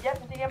 Pues ya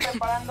se siguen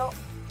preparando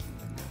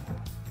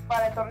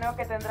para el torneo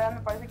que tendrán,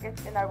 me parece que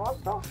es en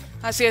agosto.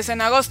 Así es,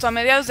 en agosto, a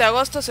mediados de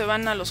agosto se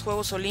van a los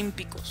Juegos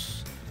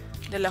Olímpicos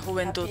de la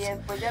Juventud. Así es,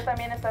 pues ya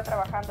también está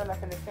trabajando la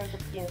selección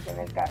sub-15 en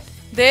el CAR.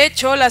 De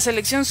hecho, la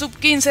selección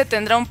sub-15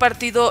 tendrá un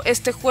partido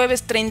este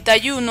jueves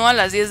 31 a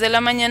las 10 de la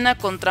mañana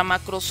contra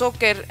Macro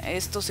Soccer,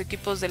 estos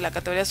equipos de la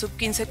categoría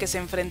sub-15 que se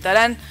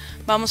enfrentarán.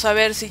 Vamos a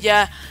ver si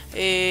ya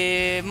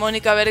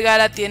Mónica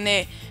Vergara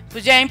tiene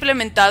pues ya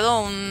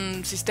implementado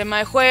un sistema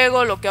de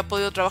juego, lo que ha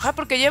podido trabajar,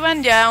 porque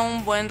llevan ya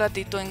un buen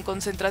ratito en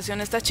concentración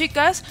estas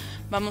chicas.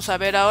 Vamos a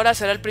ver ahora,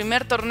 será el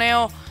primer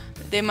torneo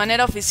de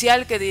manera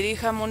oficial que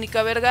dirija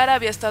Mónica Vergara.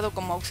 Había estado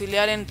como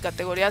auxiliar en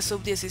categoría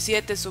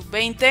sub-17,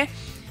 sub-20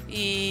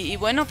 y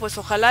bueno, pues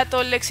ojalá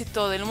todo el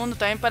éxito del mundo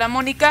también para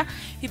Mónica,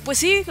 y pues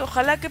sí,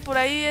 ojalá que por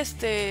ahí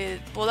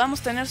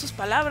podamos tener sus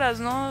palabras,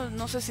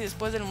 no sé si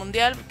después del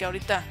Mundial, porque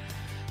ahorita,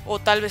 o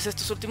tal vez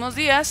estos últimos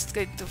días,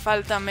 que te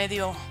falta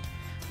medio,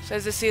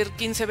 es decir,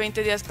 15,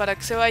 20 días para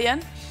que se vayan.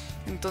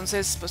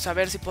 Entonces, pues a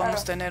ver si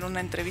podemos tener una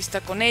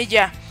entrevista con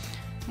ella.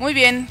 Muy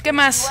bien, ¿qué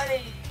más?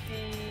 Igual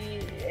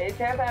y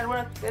se hacen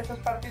algunos de estos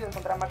partidos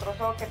contra Macro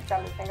Soccer,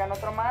 tal vez tengan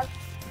otro más,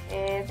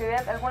 se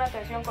da alguna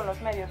atención con los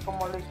medios,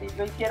 como lo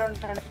hicieron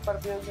en los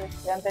partidos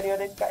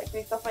anteriores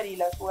Christopher y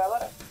las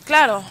jugadoras.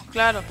 Claro,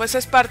 pues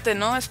es parte,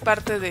 ¿no? Es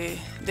parte de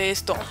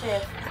esto. Así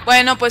es.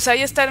 Bueno, pues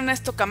ahí está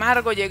Ernesto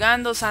Camargo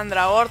llegando,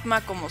 Sandra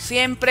Ortma, como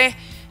siempre.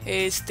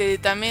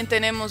 También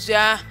tenemos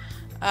ya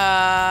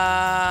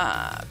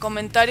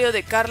comentario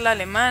de Carla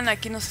Alemán,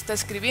 aquí nos está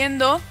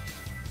escribiendo.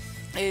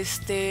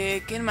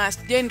 ¿Quién más?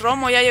 Jane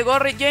Romo ya llegó.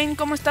 Jane,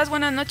 ¿cómo estás?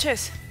 Buenas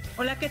noches.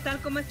 Hola, ¿qué tal?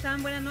 ¿Cómo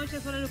están? Buenas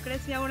noches. Hola,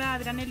 Lucrecia. Hola,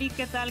 Adrianeli.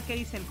 ¿Qué tal? ¿Qué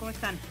dicen? ¿Cómo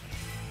están?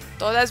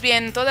 Todas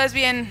bien,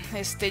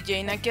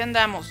 Jane, aquí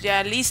andamos,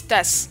 ya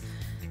listas.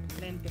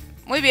 Excelente.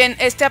 Muy bien,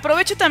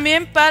 aprovecho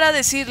también para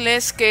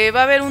decirles que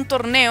va a haber un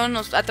torneo,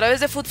 a través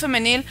de Fut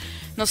Femenil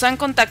nos han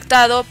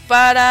contactado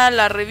para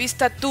la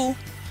revista Tú.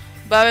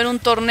 Va a haber un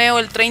torneo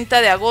el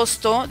 30 de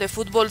agosto de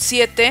fútbol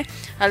 7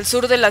 al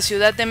sur de la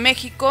Ciudad de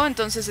México.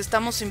 Entonces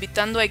estamos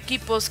invitando a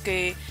equipos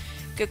que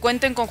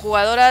cuenten con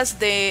jugadoras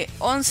de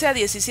 11 a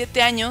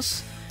 17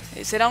 años.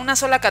 Será una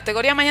sola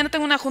categoría. Mañana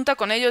tengo una junta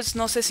con ellos,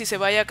 no sé si se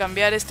vaya a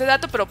cambiar este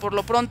dato, pero por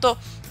lo pronto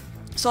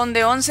son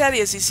de 11 a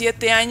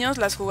 17 años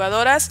las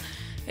jugadoras.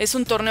 Es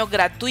un torneo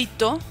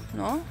gratuito,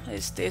 ¿no?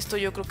 Esto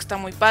yo creo que está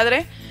muy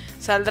padre.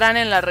 Saldrán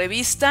en la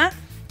revista.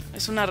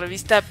 Es una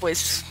revista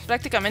pues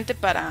prácticamente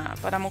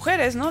para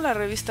mujeres, ¿no? La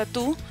revista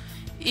Tú.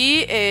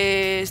 Y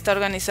está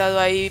organizado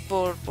ahí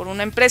por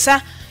una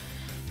empresa.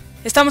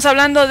 Estamos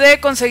hablando de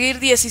conseguir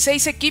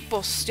 16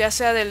 equipos, ya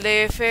sea del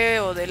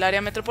DF o del área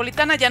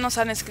metropolitana. Ya nos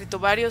han escrito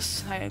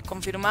varios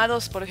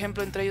confirmados, por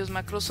ejemplo, entre ellos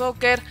Macro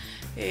Soccer.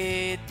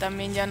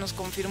 También ya nos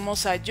confirmó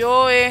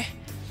Sayoe,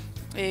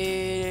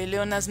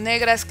 Leonas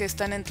Negras, que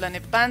están en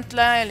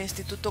Tlanepantla, el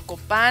Instituto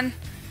Copán.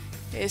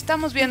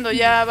 Estamos viendo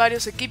ya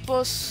varios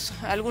equipos,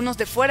 algunos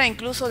de fuera,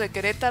 incluso de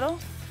Querétaro.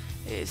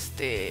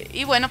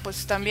 Y bueno,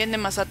 pues también de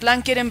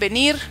Mazatlán quieren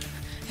venir.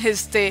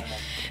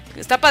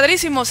 Está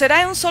padrísimo,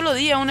 será un solo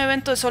día, un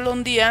evento de solo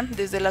un día,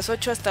 desde las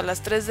 8 hasta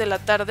las 3 de la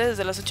tarde,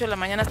 desde las 8 de la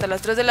mañana hasta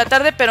las 3 de la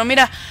tarde, pero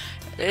mira,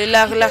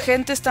 la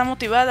gente está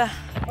motivada.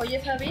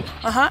 Oye, Fabi.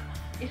 Ajá.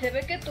 Y se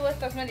ve que tú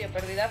estás medio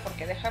perdida,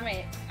 porque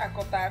déjame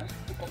acotar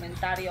tu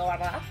comentario,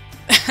 ¿verdad?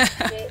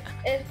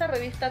 Esta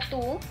revista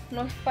Tú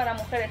no es para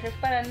mujeres, es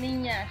para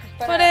niñas, es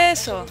para por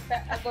eso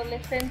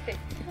adolescentes.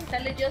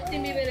 Sale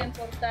Justin Bieber en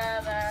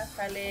portada,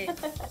 sale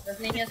los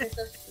niños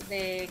estos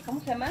de,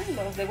 ¿cómo se llaman?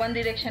 Los de One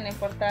Direction en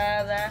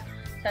portada,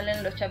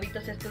 salen los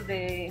chavitos estos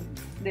de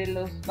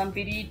los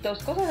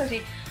vampiritos, cosas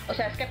así. O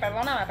sea, es que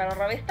perdóname, pero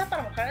revista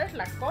para mujeres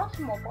la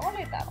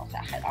Cosmopolitan, o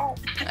sea, hello.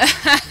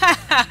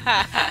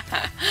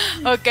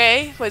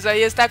 Ok, pues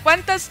ahí está.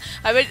 ¿Cuántas?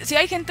 A ver, si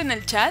hay gente en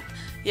el chat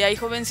y hay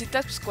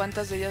jovencitas, pues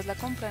 ¿cuántas de ellas la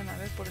compran? A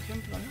ver, por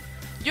ejemplo, ¿no?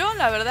 Yo,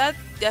 la verdad,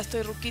 ya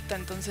estoy ruquita,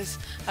 entonces,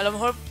 a lo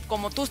mejor,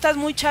 como tú estás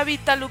muy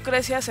chavita,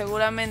 Lucrecia,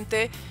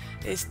 seguramente,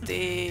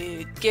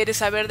 quieres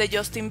saber de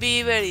Justin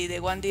Bieber y de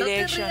One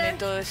Direction y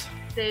todo eso.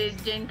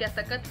 Jane, que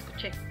hasta acá te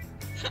escuché.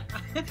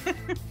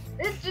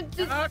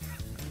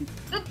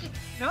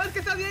 No, es que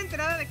estás bien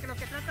enterada de que lo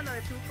que trata la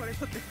de Tú, por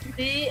eso te...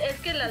 Sí, es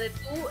que la de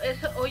Tú es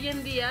hoy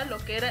en día lo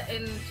que era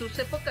en sus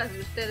épocas de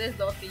ustedes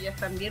dos, que ya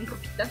están bien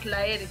ruquitas,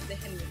 la eres,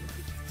 déjenme decir.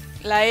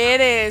 La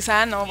eres,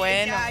 no, sí,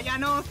 bueno. Ya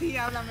no, sí,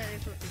 háblame de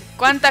eso. Sí.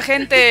 ¿Cuánta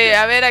gente,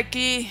 a ver,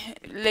 aquí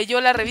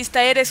leyó la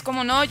revista Eres?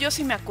 ¿Cómo no? Yo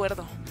sí me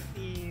acuerdo.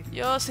 Sí.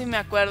 Yo sí me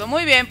acuerdo.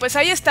 Muy bien, pues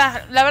ahí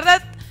está. La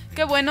verdad,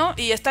 qué bueno,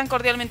 y están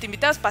cordialmente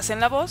invitadas. Pasen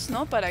la voz,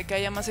 ¿no? Para que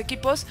haya más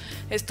equipos.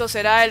 Esto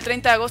será el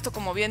 30 de agosto,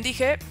 como bien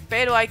dije,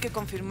 pero hay que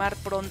confirmar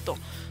pronto.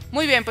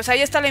 Muy bien, pues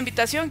ahí está la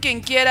invitación.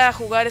 Quien quiera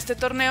jugar este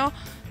torneo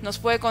nos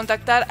puede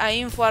contactar a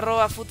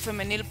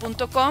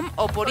info@futfemenil.com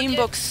o por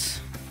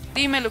inbox.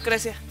 Dime,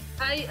 Lucrecia.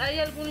 ¿Hay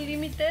algún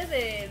límite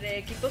de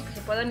equipos que se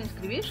puedan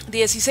inscribir?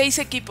 16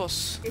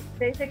 equipos.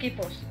 16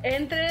 equipos,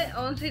 entre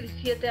 11 y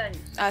 17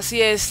 años.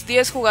 Así es,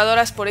 10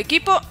 jugadoras por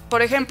equipo.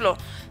 Por ejemplo,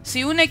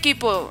 si un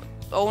equipo,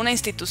 o una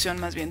institución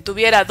más bien,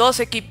 tuviera 2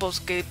 equipos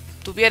que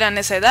tuvieran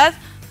esa edad,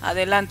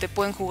 adelante,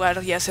 pueden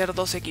jugar y hacer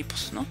 2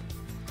 equipos, ¿no?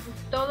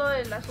 Todo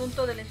el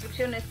asunto de la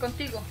inscripción es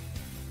contigo.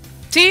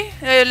 Sí,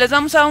 les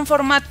vamos a dar un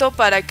formato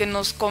para que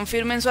nos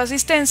confirmen su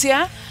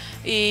asistencia.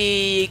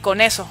 y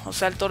con eso, o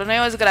sea, el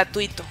torneo es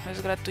gratuito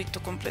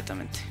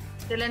completamente.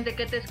 Excelente,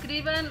 que te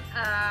escriban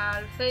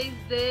al Face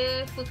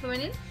de Fútbol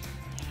Femenil.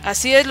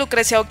 Así es,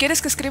 Lucrecia, ¿o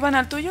quieres que escriban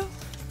al tuyo?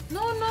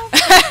 No,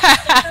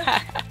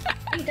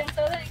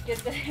 encantada de que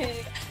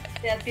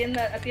te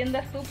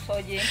atiendas tú,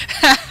 oye.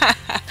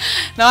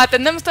 No,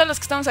 atendemos todos los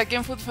que estamos aquí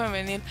en Fútbol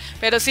Femenil.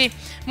 Pero sí,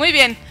 muy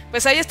bien,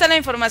 pues ahí está la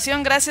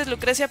información. Gracias,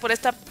 Lucrecia, por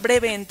esta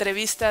breve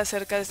entrevista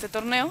acerca de este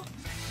torneo.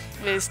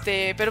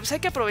 Pero pues hay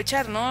que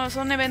aprovechar, ¿no?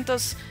 Son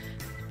eventos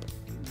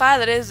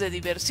padres, de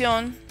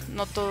diversión.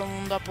 No todo el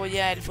mundo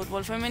apoya el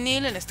fútbol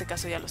femenil, en este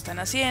caso ya lo están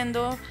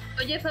haciendo.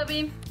 Oye,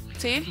 Fabi.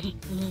 ¿Sí?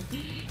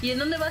 ¿Y en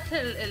dónde va a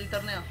ser el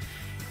torneo?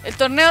 El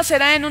torneo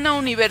será en una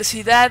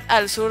universidad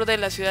al sur de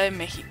la Ciudad de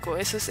México.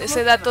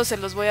 Ese dato se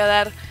los voy a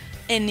dar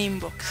en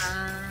inbox.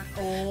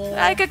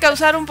 Hay que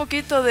causar un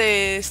poquito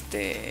de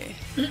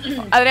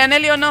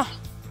Adrianelli, ¿o no?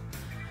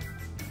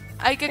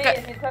 Hay que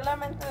sí,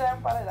 solamente dar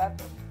un par de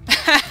datos.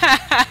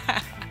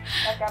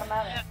 La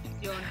carnada.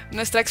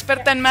 Nuestra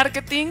experta en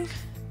marketing.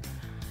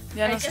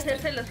 ¿Hay que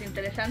hacerse los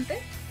interesantes?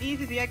 Sí,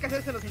 hay que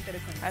hacerse los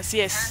interesantes.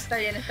 Así es. Está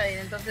bien.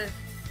 Entonces,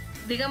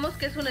 digamos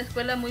que es una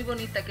escuela muy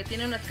bonita, que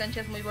tiene unas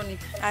canchas muy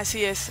bonitas.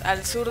 Así es,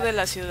 al sur de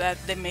la Ciudad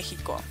de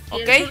México.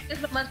 Y ¿Ok? el sur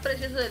es lo más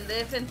precioso del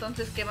DF,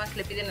 entonces, ¿qué más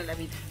le piden a la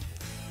vida?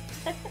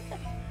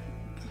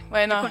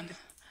 Bueno.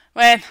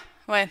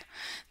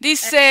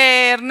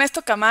 Dice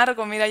Ernesto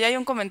Camargo, mira, ya hay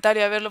un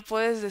comentario, a ver, ¿lo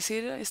puedes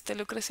decir,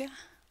 Lucrecia?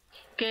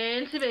 Que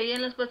él sí veía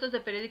en los puestos de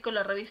periódico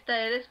la revista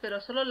Eres,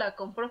 pero solo la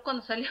compró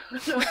cuando salió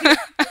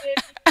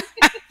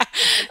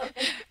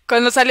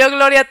Cuando salió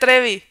Gloria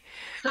Trevi.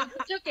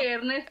 Sospecho que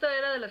Ernesto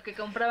era de los que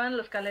compraban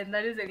los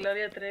calendarios de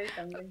Gloria Trevi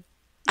también.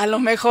 A lo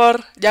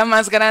mejor ya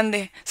más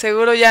grande,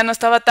 seguro ya no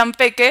estaba tan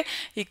peque,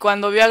 y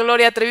cuando vio a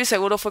Gloria Trevi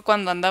seguro fue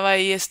cuando andaba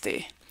ahí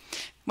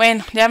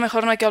Bueno, ya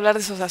mejor no hay que hablar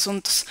de esos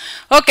asuntos.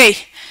 Ok,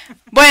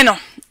 bueno,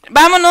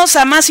 vámonos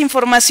a más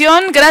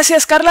información.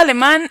 Gracias, Carla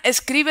Alemán,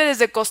 escribe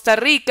desde Costa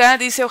Rica,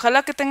 dice,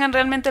 ojalá que tengan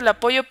realmente el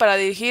apoyo para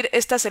dirigir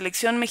esta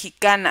selección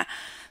mexicana.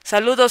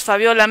 Saludos,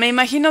 Fabiola. Me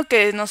imagino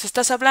que nos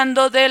estás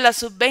hablando de la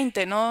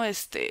sub-20, ¿no?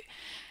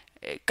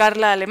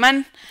 Carla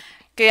Alemán,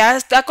 que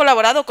ha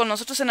colaborado con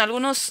nosotros en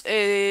algunos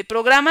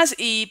programas,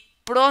 y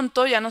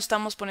pronto ya nos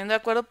estamos poniendo de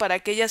acuerdo para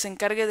que ella se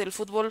encargue del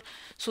fútbol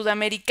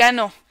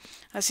sudamericano.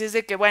 Así es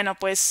de que, bueno,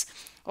 pues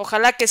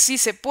ojalá que sí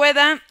se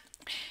pueda.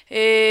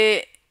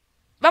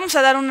 Vamos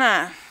a dar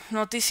una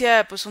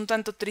noticia pues un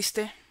tanto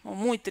triste, o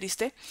muy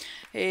triste.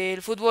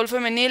 El fútbol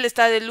femenil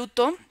está de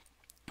luto.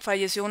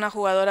 Falleció una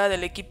jugadora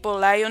del equipo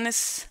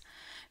Lions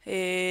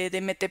de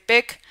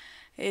Metepec.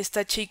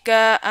 Esta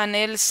chica,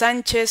 Anel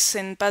Sánchez,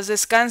 en paz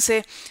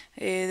descanse,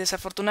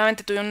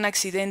 desafortunadamente tuvo un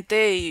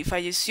accidente y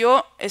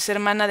falleció. Es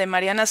hermana de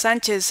Mariana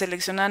Sánchez,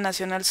 seleccionada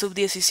nacional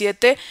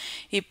sub-17,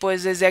 y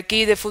pues desde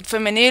aquí de Fútbol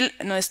Femenil,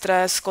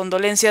 nuestras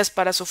condolencias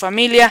para su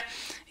familia.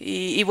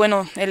 Y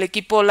bueno, el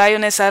equipo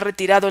Lions ha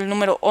retirado el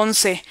número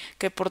 11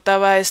 que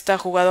portaba esta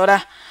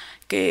jugadora,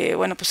 que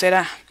bueno, pues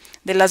era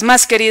de las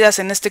más queridas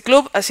en este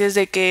club. Así es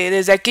de que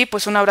desde aquí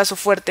pues un abrazo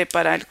fuerte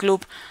para el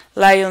club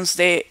Lions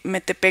de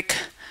Metepec.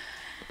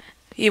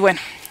 Y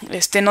bueno,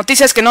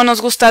 noticias que no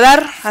nos gusta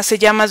dar. Hace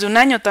ya más de un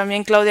año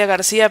también Claudia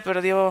García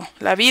perdió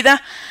la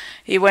vida.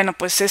 Y bueno,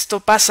 pues esto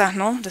pasa,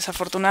 ¿no?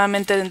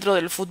 Desafortunadamente dentro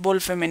del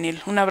fútbol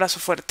femenil. Un abrazo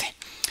fuerte.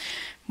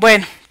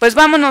 Bueno, pues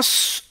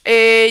vámonos.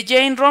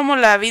 Jane Romo,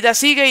 la vida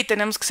sigue y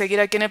tenemos que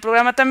seguir aquí en el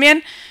programa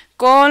también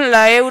con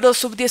la Euro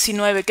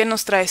Sub-19. ¿Qué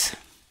nos traes?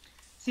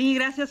 Sí,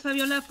 gracias,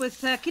 Fabiola.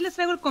 Pues aquí les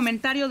traigo el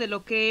comentario de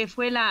lo que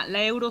fue la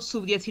Euro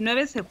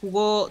Sub-19. Se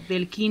jugó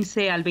del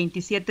 15 al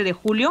 27 de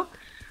julio.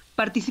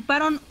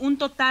 Participaron un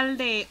total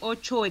de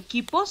 8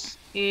 equipos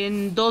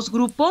en 2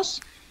 grupos.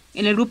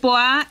 En el grupo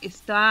A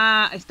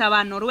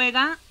estaba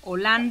Noruega,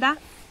 Holanda,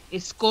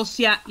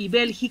 Escocia y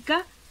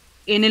Bélgica.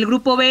 En el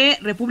grupo B,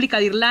 República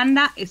de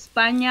Irlanda,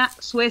 España,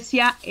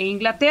 Suecia e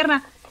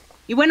Inglaterra.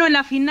 Y bueno, en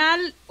la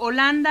final,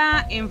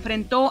 Holanda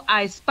enfrentó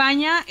a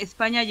España.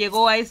 España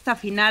llegó a esta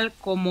final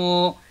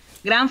como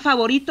gran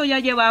favorito. Ya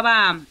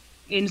llevaba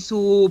en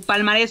su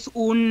palmarés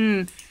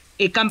un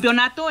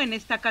campeonato en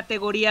esta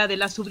categoría de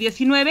la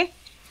sub-19.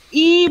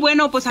 Y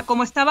bueno, pues a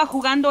como estaba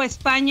jugando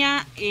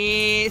España,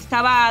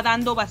 estaba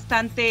dando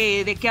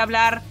bastante de qué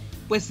hablar,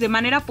 pues de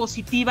manera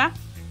positiva,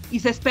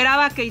 y se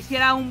esperaba que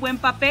hiciera un buen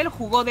papel.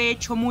 Jugó de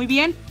hecho muy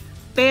bien,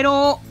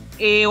 pero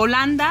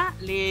Holanda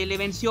le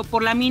venció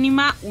por la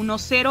mínima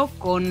 1-0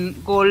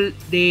 con gol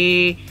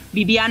de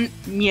Vivian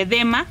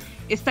Miedema.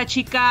 Esta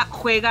chica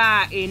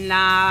juega en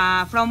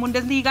la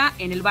Frauen-Bundesliga,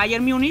 en el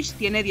Bayern Múnich,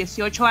 tiene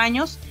 18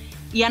 años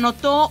y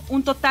anotó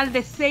un total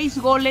de 6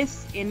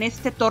 goles en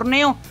este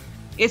torneo.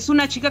 Es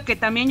una chica que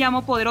también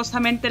llamó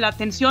poderosamente la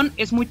atención,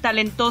 es muy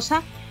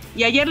talentosa.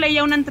 Y ayer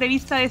leía una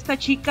entrevista de esta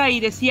chica y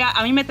decía,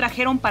 a mí me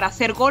trajeron para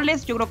hacer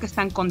goles, yo creo que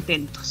están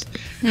contentos.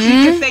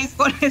 Así que 6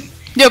 goles.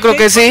 Yo creo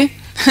que sí.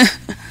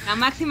 La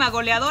máxima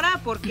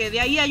goleadora, porque de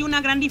ahí hay una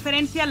gran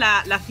diferencia.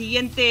 La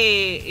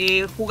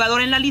siguiente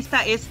jugadora en la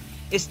lista es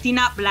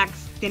Stina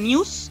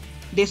Blackstenius.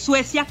 de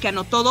Suecia, que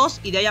anotó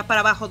 2, y de allá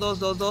para abajo 2,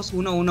 2, 2,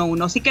 1, 1,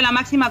 1. Así que la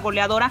máxima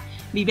goleadora,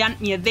 Vivian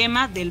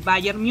Miedema, del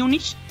Bayern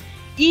Múnich.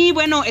 Y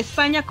bueno,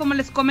 España, como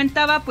les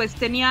comentaba, pues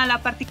tenía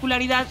la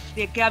particularidad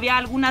de que había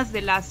algunas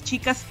de las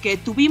chicas que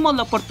tuvimos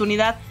la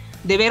oportunidad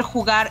de ver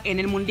jugar en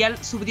el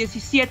Mundial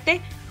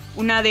Sub-17.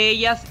 Una de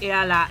ellas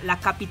era la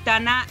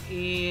capitana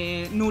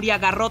Nuria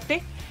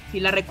Garrote, si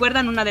la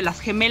recuerdan, una de las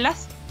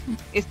gemelas.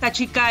 Esta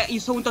chica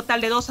hizo un total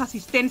de 2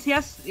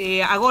 asistencias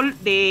a gol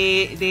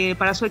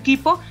para su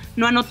equipo,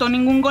 no anotó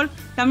ningún gol.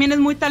 También es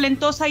muy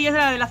talentosa y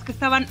era de las que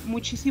estaban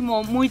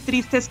muy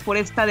tristes por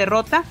esta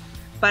derrota.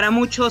 Para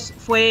muchos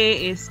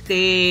fue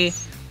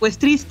pues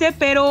triste,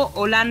 pero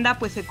Holanda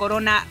pues se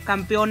corona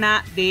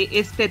campeona de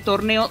este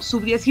torneo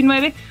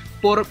sub-19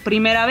 por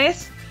primera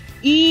vez.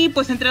 Y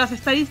pues entre las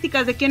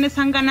estadísticas de quienes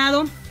han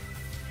ganado,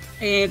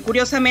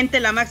 curiosamente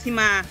la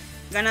máxima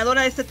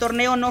ganadora de este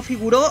torneo no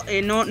figuró,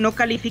 no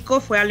calificó,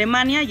 fue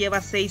Alemania,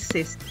 lleva 6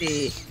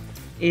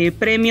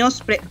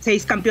 premios,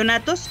 6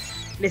 campeonatos.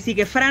 Le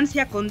sigue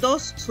Francia con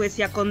 2,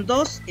 Suecia con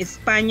 2,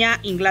 España,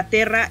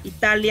 Inglaterra,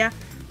 Italia,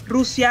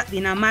 Rusia,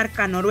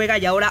 Dinamarca, Noruega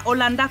y ahora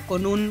Holanda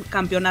con un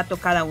campeonato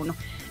cada uno.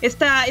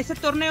 Este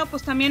torneo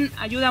pues también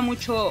ayuda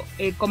mucho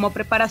como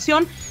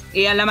preparación.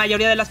 A la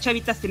mayoría de las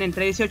chavitas tienen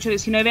entre 18 y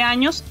 19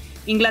 años.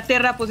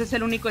 Inglaterra pues es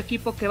el único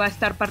equipo que va a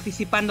estar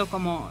participando,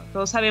 como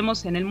todos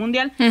sabemos, en el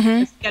Mundial.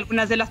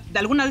 Algunas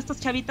de estas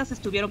chavitas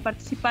estuvieron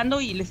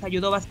participando y les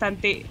ayudó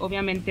bastante,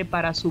 obviamente,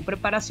 para su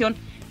preparación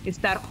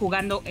estar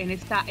jugando en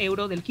esta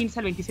Euro del 15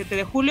 al 27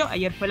 de julio.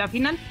 Ayer fue la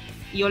final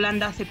y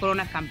Holanda se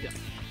corona campeón.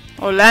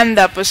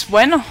 Holanda, pues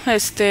bueno,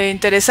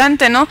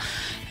 interesante, ¿no?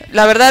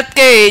 La verdad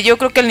que yo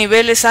creo que el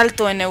nivel es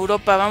alto en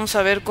Europa. Vamos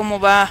a ver cómo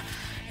va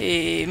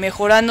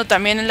mejorando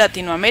también en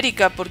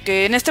Latinoamérica,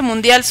 porque en este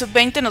Mundial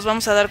Sub-20 nos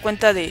vamos a dar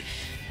cuenta de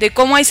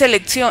cómo hay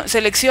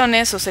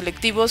selecciones o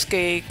selectivos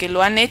que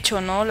lo han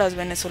hecho, ¿no? Las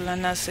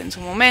venezolanas en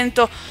su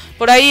momento,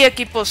 por ahí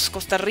equipos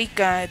Costa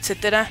Rica,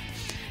 etcétera,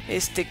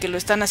 que lo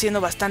están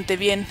haciendo bastante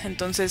bien.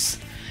 Entonces,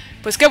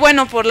 pues qué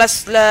bueno por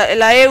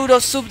la Euro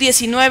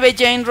Sub-19,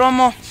 Jane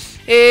Romo.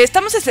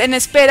 Estamos en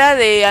espera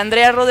de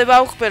Andrea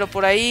Rodebauch, pero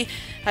por ahí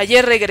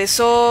ayer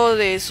regresó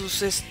de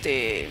sus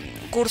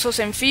cursos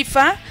en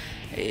FIFA.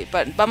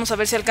 Vamos a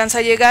ver si alcanza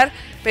a llegar,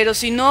 pero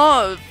si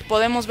no,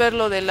 podemos ver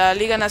lo de la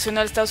Liga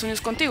Nacional de Estados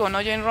Unidos contigo, ¿no,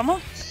 Jane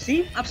Romo?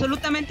 Sí,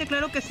 absolutamente,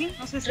 claro que sí.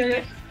 No sé si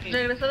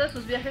regresó de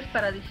sus viajes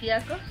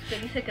paradisíacos, que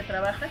dice que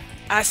trabaja.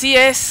 Así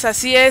es.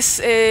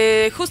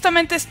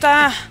 Justamente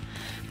está,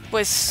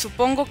 pues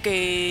supongo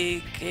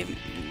que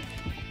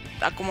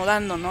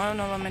acomodando, ¿no?,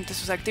 nuevamente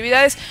sus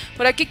actividades.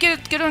 Por aquí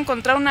quiero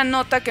encontrar una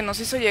nota que nos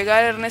hizo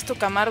llegar Ernesto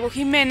Camargo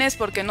Jiménez,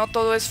 porque no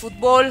todo es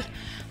fútbol.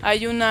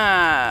 Hay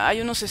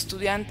unos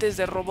estudiantes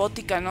de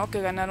robótica, ¿no?,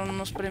 que ganaron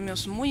unos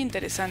premios muy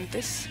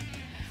interesantes,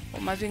 o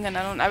más bien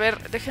ganaron. A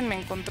ver, déjenme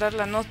encontrar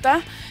la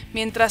nota.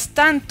 Mientras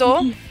tanto,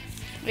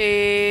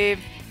 ¿qué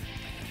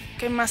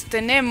más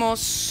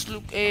tenemos?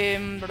 No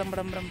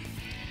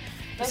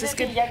sé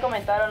si ya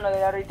comentaron lo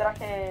del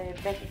arbitraje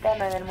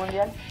mexicano en el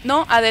Mundial.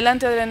 No,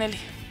 adelante, Adrianelli.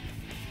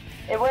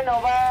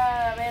 Bueno, va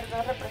a haber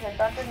 2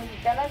 representantes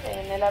mexicanas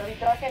en el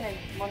arbitraje en el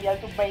Mundial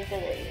Sub-20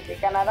 de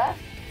Canadá.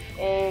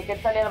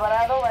 Quetzali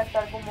Alvarado va a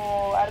estar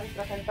como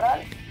árbitro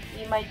central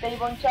y Maite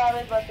Ivonne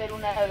Chávez va a ser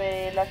una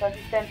de las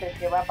asistentes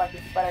que va a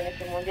participar en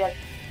este Mundial.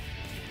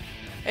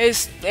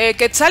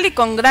 Quetzali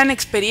con gran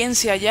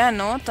experiencia ya,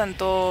 ¿no?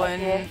 Tanto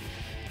en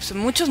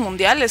muchos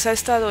mundiales ha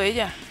estado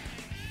ella.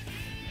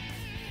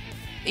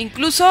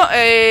 Incluso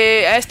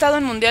ha estado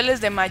en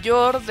mundiales de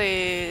mayor,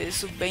 de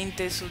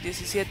sub-20,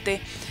 sub-17.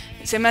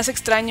 Se me hace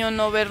extraño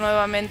no ver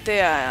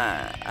nuevamente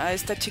a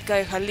esta chica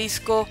de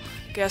Jalisco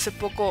que hace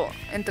poco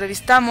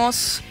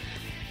entrevistamos.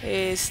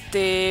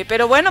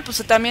 Pero bueno,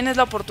 pues también es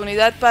la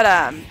oportunidad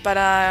para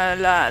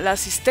la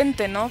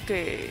asistente, ¿no?,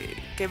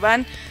 que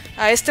van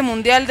a este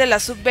mundial de la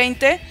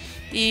sub-20.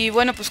 Y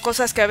bueno, pues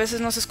cosas que a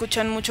veces no se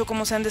escuchan mucho,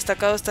 cómo se han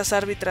destacado estas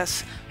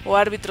árbitras o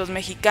árbitros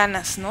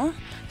mexicanas, ¿no?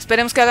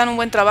 Esperemos que hagan un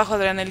buen trabajo,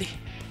 Adrianelli.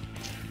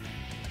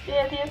 Sí,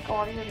 así es,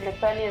 como dices,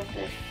 Quetzali es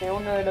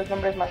uno de los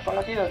nombres más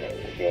conocidos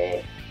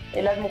de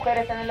las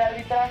mujeres en el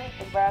arbitraje,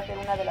 pues va a ser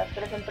una de las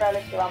 3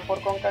 centrales que van por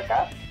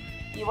CONCACAF.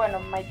 Y bueno,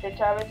 Maite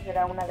Chávez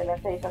será una de las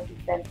 6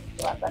 asistentes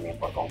que van también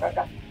por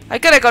CONCACAF. Hay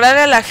que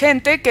recordarle a la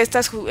gente que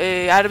estas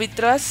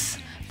árbitras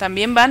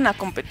también van a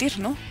competir,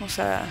 ¿no? O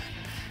sea,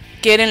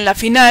 quieren la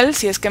final,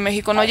 si es que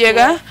México no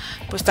llega,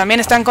 pues también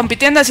están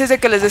compitiendo, así es de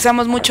que les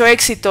deseamos mucho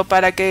éxito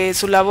para que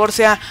su labor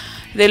sea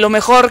de lo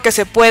mejor que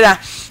se pueda.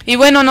 Y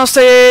bueno, nos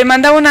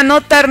mandaba una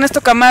nota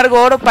Ernesto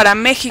Camargo: oro para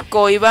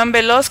México, Iván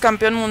Veloz,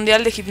 campeón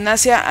mundial de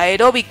gimnasia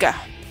aeróbica.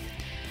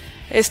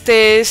 Es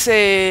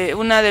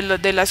una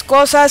de las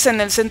cosas.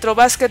 En el centro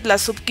básquet, la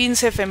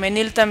sub-15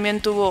 femenil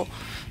también tuvo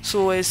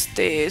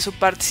su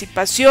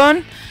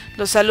participación.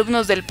 Los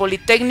alumnos del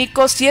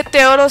Politécnico,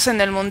 7 oros en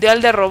el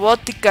mundial de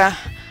robótica.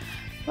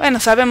 Bueno,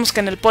 sabemos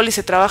que en el Poli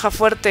se trabaja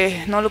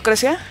fuerte, ¿no,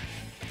 Lucrecia?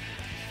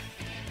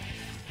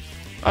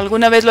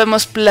 alguna vez lo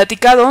hemos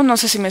platicado, no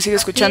sé si me sigue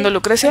escuchando,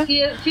 Lucrecia.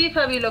 Sí,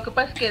 Fabi, lo que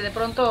pasa es que de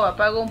pronto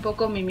apago un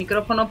poco mi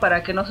micrófono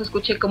para que no se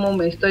escuche cómo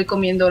me estoy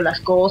comiendo las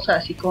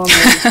cosas y cómo me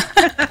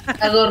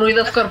hago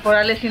ruidos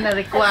corporales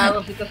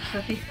inadecuados y cosas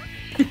así.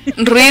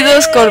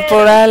 Ruidos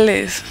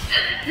corporales.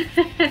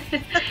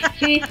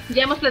 Sí,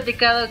 ya hemos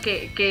platicado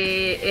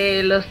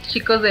que los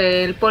chicos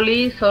del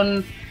Poli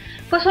son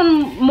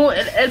muy,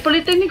 el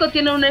Politécnico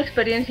tiene una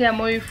experiencia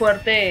muy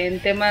fuerte en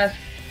temas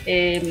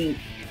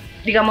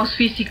digamos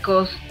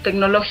físicos,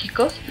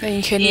 tecnológicos, de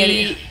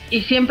ingeniería,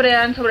 y siempre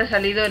han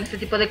sobresalido en este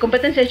tipo de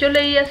competencias. Yo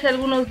leí hace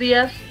algunos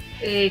días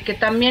que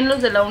también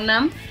los de la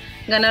UNAM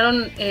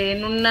ganaron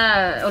en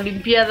una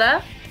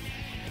olimpiada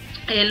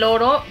el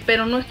oro,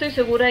 pero no estoy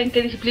segura en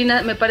qué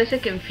disciplina, me parece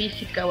que en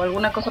física o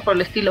alguna cosa por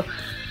el estilo.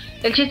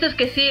 El chiste es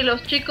que sí,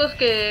 los chicos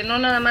que no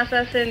nada más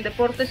hacen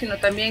deporte, sino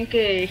también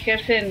que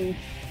ejercen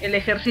el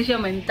ejercicio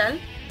mental,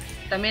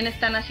 también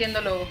están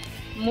haciéndolo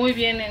muy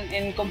bien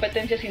en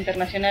competencias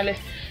internacionales.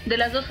 De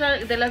las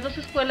dos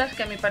escuelas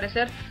que a mi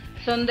parecer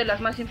son de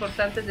las más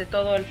importantes de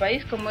todo el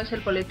país, como es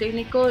el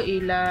Politécnico y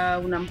la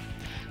UNAM.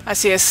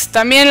 Así es.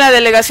 También la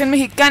delegación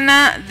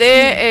mexicana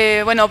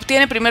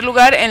obtiene primer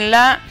lugar en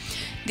la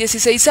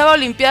 16ª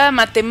Olimpiada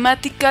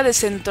Matemática de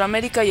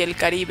Centroamérica y el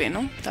Caribe,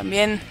 ¿no?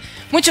 También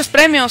muchos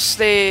premios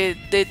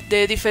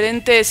de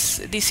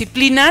diferentes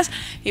disciplinas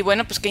y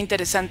bueno, pues qué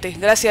interesante.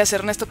 Gracias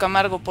Ernesto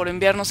Camargo por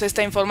enviarnos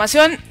esta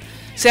información.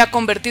 Se ha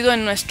convertido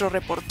en nuestro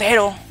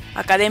reportero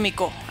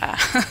académico.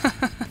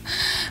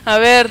 A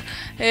ver,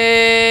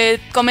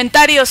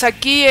 comentarios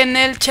aquí en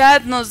el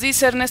chat. Nos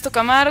dice Ernesto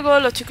Camargo: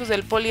 los chicos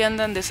del Poli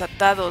andan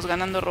desatados,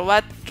 ganando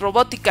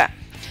robótica.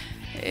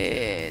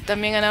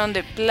 También ganaron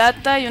de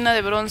plata y una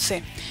de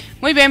bronce.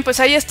 Muy bien,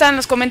 pues ahí están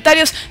los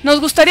comentarios. Nos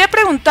gustaría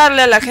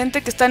preguntarle a la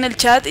gente que está en el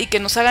chat y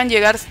que nos hagan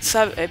llegar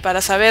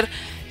para saber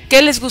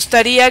qué les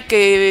gustaría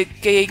que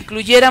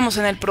incluyéramos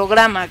en el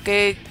programa,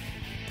 qué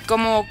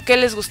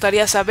les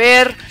gustaría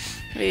saber,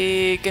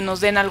 que nos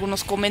den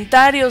algunos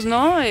comentarios,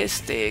 ¿no?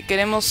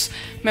 Queremos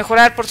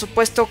mejorar, por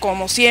supuesto,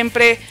 como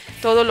siempre,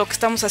 todo lo que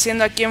estamos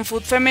haciendo aquí en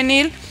Food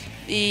Femenil.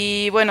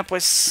 Y bueno,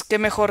 pues qué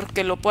mejor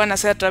que lo puedan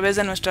hacer a través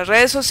de nuestras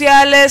redes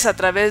sociales, a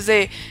través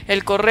de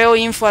el correo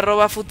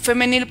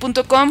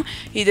info@foodfemenil.com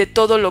y de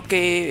todo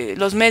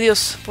los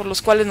medios por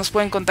los cuales nos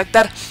pueden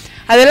contactar.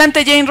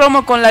 Adelante Jane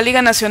Romo con la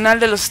Liga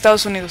Nacional de los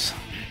Estados Unidos.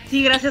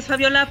 Sí, gracias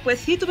Fabiola. Pues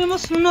sí,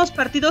 tuvimos unos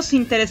partidos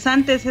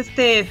interesantes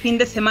este fin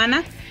de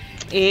semana,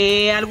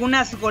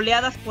 algunas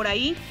goleadas por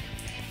ahí.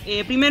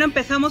 Primero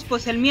empezamos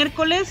pues el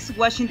miércoles.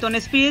 Washington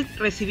Spirit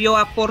recibió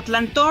a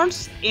Portland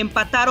Thorns,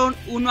 empataron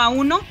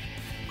 1-1.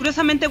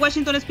 Curiosamente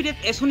Washington Spirit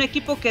es un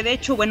equipo que de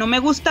hecho, bueno, me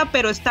gusta,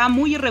 pero está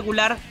muy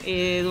irregular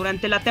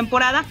durante la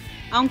temporada,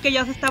 aunque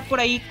ya se está por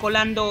ahí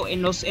colando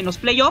en los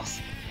playoffs.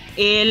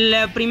 El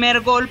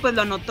primer gol pues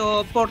lo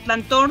anotó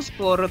Portland Thorns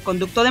por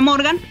conducto de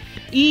Morgan,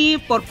 y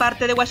por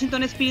parte de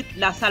Washington Spirit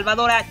la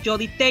salvadora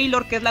Jody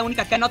Taylor, que es la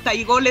única que anota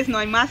ahí goles, no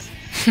hay más.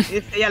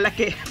 Es ella la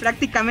que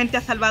prácticamente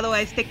ha salvado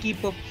a este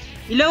equipo.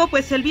 Y luego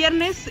pues el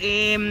viernes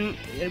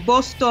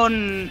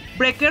Boston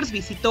Breakers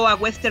visitó a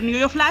Western New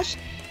York Flash.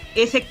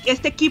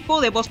 Este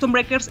equipo de Boston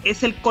Breakers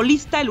es el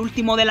colista, el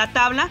último de la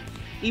tabla,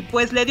 y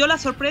pues le dio la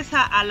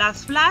sorpresa a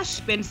las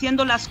Flash,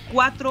 venciéndolas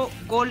 4-2.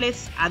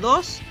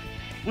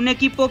 Un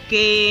equipo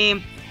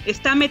que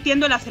está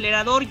metiendo el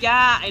acelerador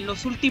ya en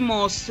los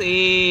últimos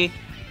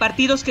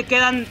partidos que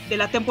quedan de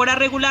la temporada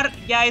regular.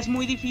 Ya es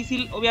muy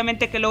difícil,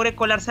 obviamente, que logre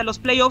colarse a los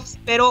playoffs,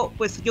 pero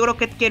pues yo creo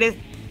que quiere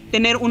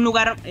tener un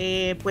lugar,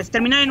 pues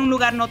terminar en un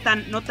lugar no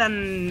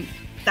tan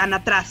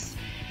atrás.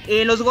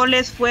 Los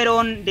goles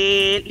fueron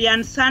de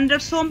Liam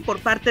Sanderson por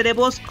parte de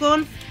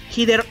Boston,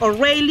 Heather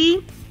O'Reilly,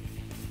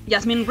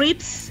 Jasmine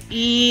Reeves,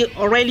 y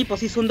O'Reilly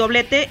pues hizo un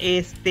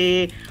doblete,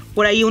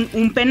 por ahí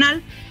un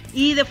penal.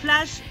 Y de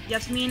Flash,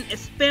 Jasmine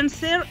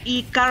Spencer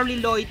y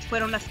Carly Lloyd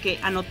fueron las que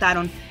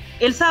anotaron.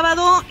 El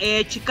sábado,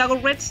 Chicago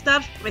Red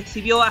Stars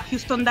recibió a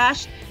Houston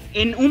Dash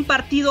en un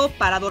partido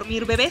para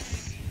dormir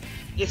bebés.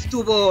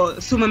 Estuvo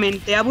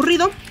sumamente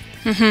aburrido.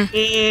 Uh-huh.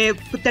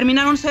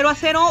 Terminaron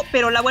 0-0,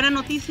 pero la buena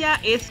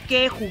noticia es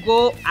que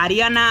jugó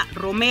Ariana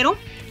Romero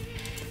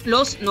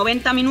los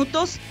 90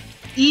 minutos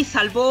y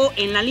salvó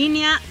en la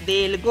línea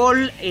del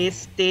gol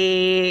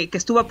que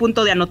estuvo a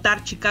punto de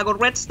anotar Chicago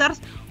Red Stars.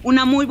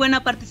 Una muy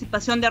buena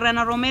participación de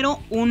Ariana Romero,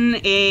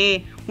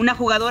 una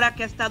jugadora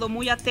que ha estado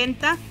muy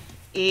atenta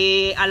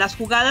a las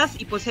jugadas,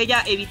 y pues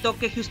ella evitó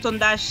que Houston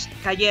Dash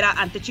cayera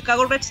ante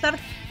Chicago Red Stars,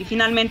 y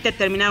finalmente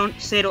terminaron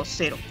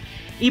 0-0.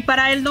 Y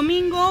para el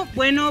domingo,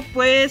 bueno,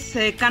 pues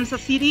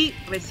Kansas City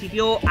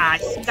recibió a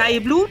Sky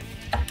Blue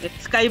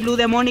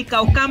de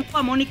Mónica Ocampo.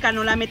 A Mónica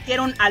no la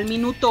metieron al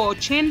minuto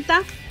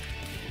 80.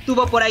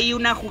 Tuvo por ahí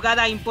una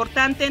jugada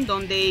importante en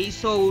donde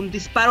hizo un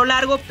disparo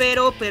largo,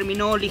 pero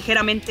terminó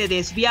ligeramente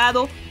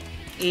desviado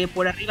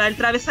por arriba del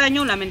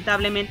travesaño.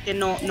 Lamentablemente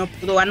no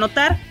pudo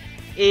anotar.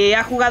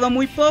 Ha jugado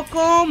muy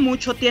poco.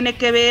 Mucho tiene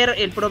que ver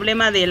el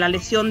problema de la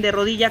lesión de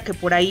rodilla que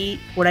por ahí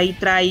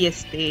trae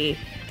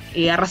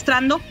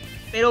arrastrando.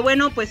 pero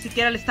bueno, pues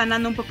siquiera le están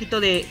dando un poquito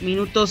de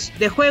minutos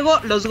de juego.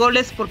 Los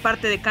goles por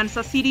parte de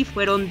Kansas City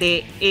fueron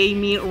de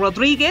Amy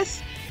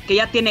Rodríguez, que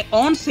ya tiene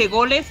 11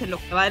 goles en lo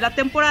que va de la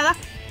temporada,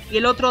 y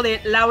el otro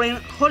de Lauren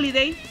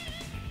Holiday.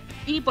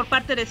 Y por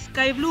parte de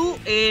Sky Blue,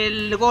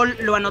 el gol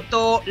lo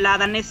anotó la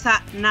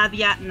danesa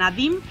Nadia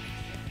Nadim.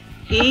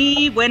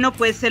 Y bueno,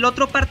 pues el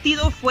otro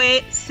partido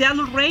fue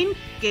Seattle Reign,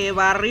 que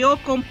barrió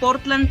con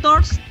Portland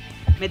Thorns,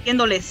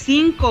 metiéndole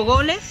 5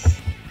 goles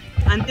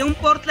ante un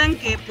Portland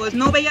que pues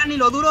no veía ni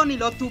lo duro ni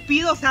lo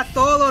tupido, o sea,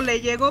 todo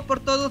le llegó por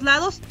todos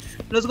lados.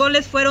 Los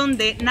goles fueron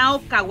de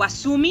Nao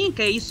Kawasumi,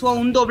 que hizo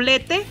un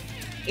doblete,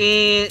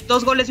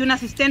 2 goles y una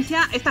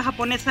asistencia. Esta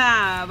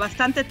japonesa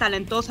bastante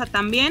talentosa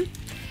también.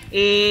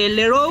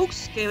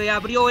 Leroux, que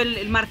abrió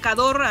el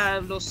marcador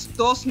a los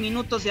 2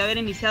 minutos de haber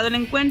iniciado el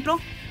encuentro.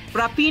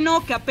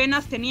 Rapino, que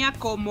apenas tenía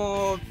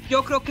como,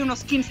 yo creo que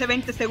unos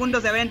 15-20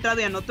 segundos de haber entrado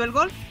y anotó el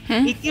gol.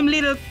 Y Kim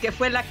Little, que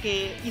fue la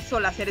que hizo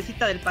la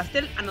cerecita del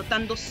pastel,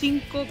 anotando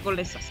 5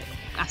 goles a 0.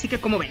 Así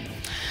que, ¿cómo ven?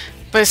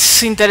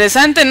 Pues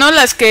interesante, ¿no?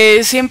 Las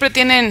que siempre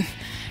tienen,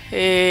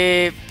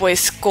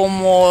 pues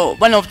como,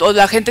 bueno,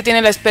 la gente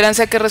tiene la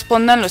esperanza de que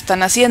respondan, lo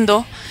están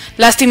haciendo.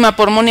 Lástima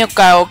por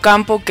Mónica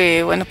Ocampo,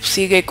 que, bueno, pues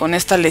sigue con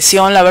esta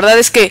lesión. La verdad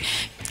es que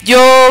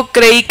yo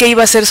creí que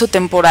iba a ser su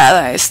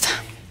temporada esta.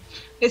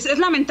 Es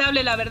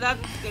lamentable, la verdad,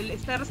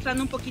 está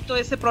arrastrando un poquito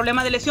ese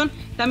problema de lesión.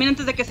 También,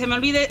 antes de que se me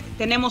olvide,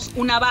 tenemos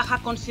una baja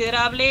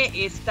considerable,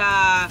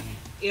 está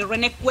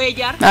René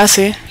Cuellar,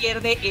 sí,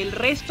 pierde el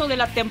resto de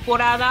la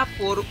temporada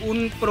por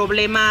un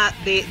problema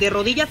de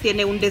rodilla,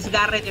 tiene un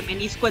desgarre de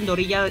menisco en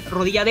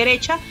rodilla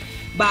derecha,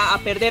 va a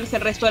perderse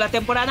el resto de la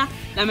temporada.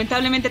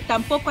 Lamentablemente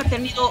tampoco ha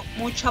tenido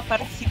mucha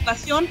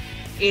participación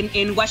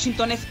en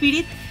Washington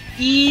Spirit,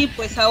 y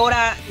pues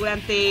ahora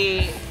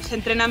durante los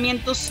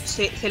entrenamientos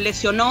se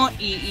lesionó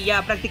y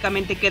ya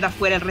prácticamente queda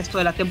fuera el resto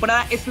de la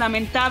temporada. Es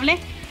lamentable,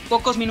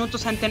 pocos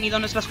minutos han tenido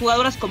nuestras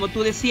jugadoras, como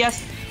tú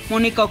decías,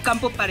 Mónica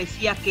Ocampo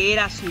parecía que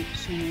era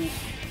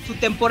su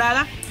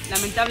temporada.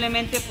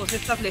 Lamentablemente pues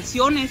estas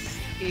lesiones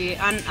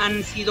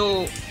han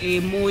sido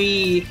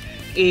muy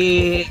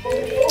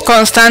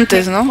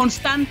constantes, ¿no?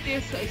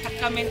 Constantes,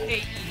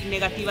 exactamente, y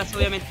negativas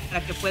obviamente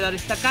para que pueda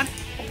destacar.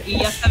 Y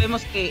ya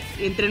sabemos que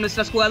entre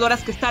nuestras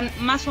jugadoras que están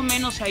más o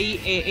menos ahí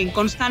en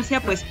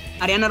constancia, pues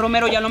Ariana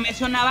Romero ya lo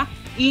mencionaba,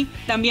 y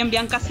también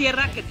Bianca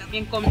Sierra, que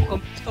también con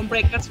Boston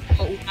Breakers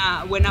tuvo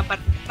una buena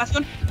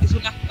participación. Es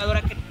una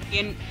jugadora que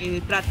también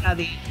trata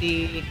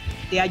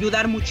de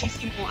ayudar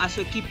muchísimo a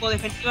su equipo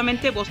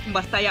defensivamente. Boston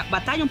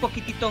batalla un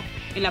poquitito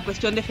en la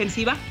cuestión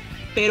defensiva,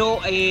 pero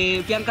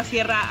Bianca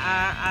Sierra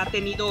ha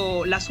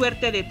tenido la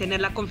suerte de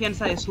tener la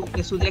confianza de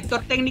su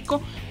director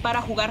técnico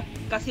para jugar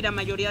casi la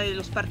mayoría de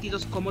los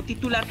partidos como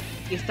titular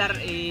y estar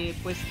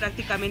pues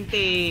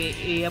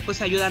prácticamente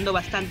pues ayudando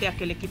bastante a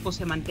que el equipo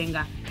se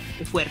mantenga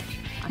fuerte.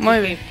 Muy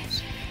bien.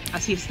 Pues,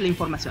 así es la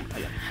información.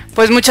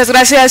 Pues muchas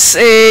gracias,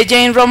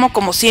 Jane Romo,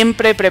 como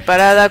siempre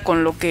preparada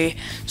con lo que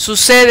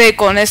sucede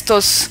con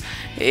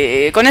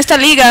con esta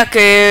liga,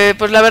 que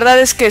pues la verdad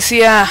es que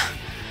sí ha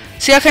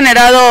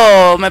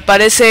generado, me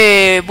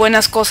parece,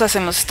 buenas cosas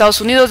en los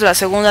Estados Unidos, la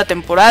segunda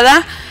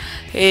temporada,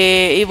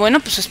 y bueno,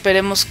 pues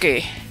esperemos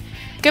que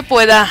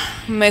pueda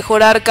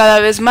mejorar cada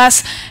vez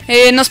más.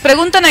 Nos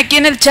preguntan aquí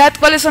en el chat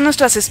cuáles son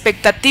nuestras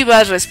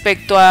expectativas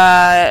respecto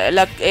a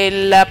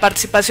la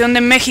participación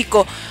de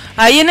México.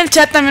 Ahí en el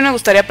chat también me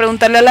gustaría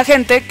preguntarle a la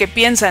gente qué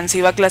piensan,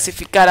 si va a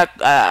clasificar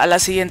a la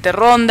siguiente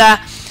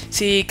ronda,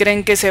 si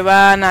creen que se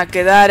van a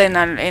quedar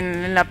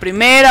en la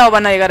primera o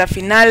van a llegar a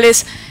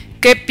finales.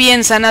 ¿Qué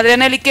piensan,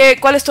 Adrianelli?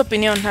 ¿Cuál es tu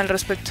opinión al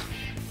respecto?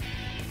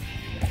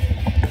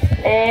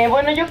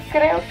 Bueno, yo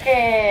creo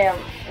que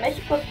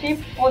México sí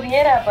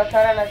pudiera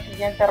pasar a la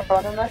siguiente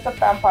ronda. No está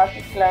tan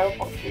fácil, claro,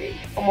 porque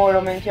como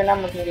lo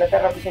mencionamos,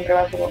 Inglaterra pues siempre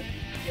va a ser un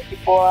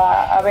equipo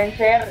a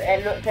vencer.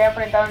 Se ha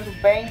enfrentado en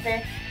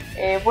sub-20,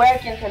 fue a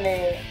quien se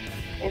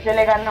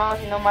le ganó,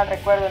 si no mal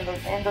recuerdo,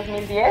 en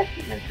 2010,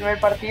 en el primer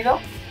partido.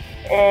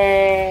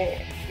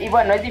 Y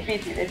bueno, es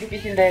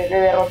difícil de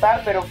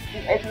derrotar, pero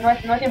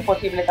no es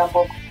imposible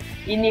tampoco.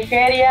 Y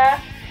Nigeria,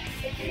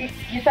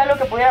 quizá lo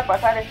que pudiera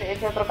pasar es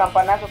ese otro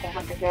campanazo como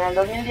el que se dio en el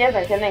 2010,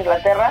 venciendo a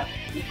Inglaterra,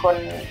 y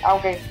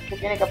aunque se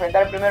tiene que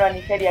enfrentar primero a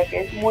Nigeria,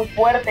 que es muy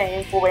fuerte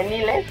en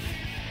juveniles,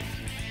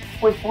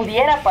 pues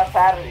pudiera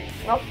pasar,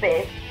 no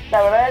sé.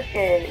 La verdad es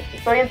que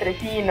estoy entre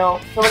sí y no,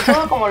 sobre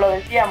todo como lo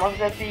decíamos, o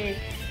sea, sí,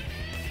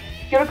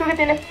 yo creo que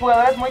tiene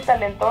jugadoras muy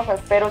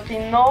talentosas, pero si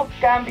no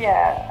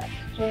cambia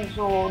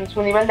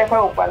su nivel de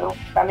juego, cuando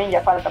también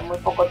ya falta muy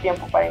poco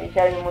tiempo para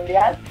iniciar el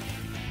Mundial,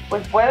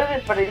 pues puede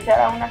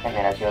desperdiciar a una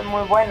generación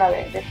muy buena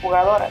de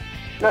jugadoras.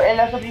 En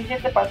la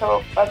sub-17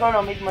 pasó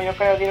lo mismo, yo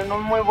creo,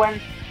 dieron muy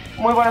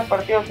buenos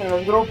partidos en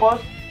los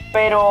grupos,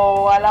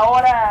 pero a la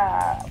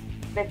hora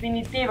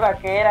definitiva,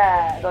 que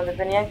era donde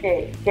tenían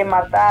que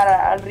matar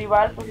al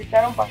rival, pues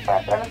echaron para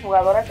atrás las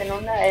jugadoras en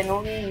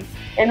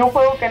un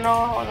juego que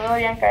no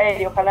debían caer,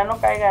 y ojalá no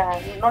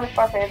les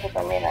pase eso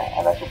también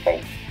a la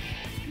sub-20.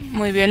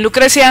 Muy bien,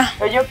 Lucrecia.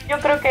 Yo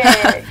creo que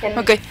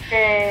okay.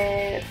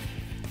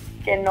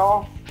 que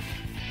no.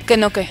 ¿Que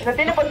no qué? O sea,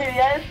 tiene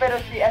posibilidades, pero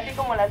sí, así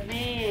como las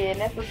vi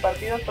en estos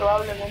partidos,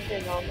 probablemente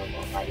no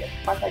vaya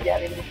más allá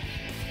de grupos.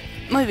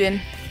 Muy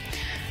bien.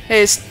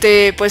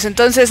 Pues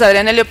entonces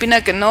Adriana le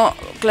opina que no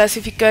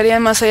clasificaría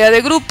más allá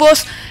de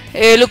grupos.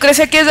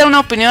 Lucrecia, ¿quieres dar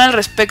una opinión al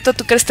respecto?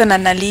 ¿Tú que eres tan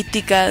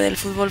analítica del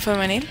fútbol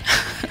femenil?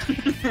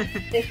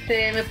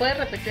 ¿Me puedes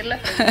repetir la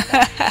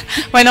pregunta?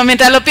 Bueno,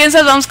 mientras lo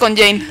piensas, vamos con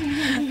Jane.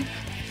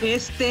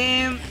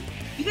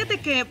 Fíjate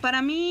que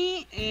para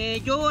mí,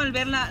 yo al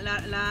ver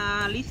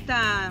la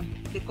lista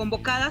de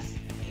convocadas,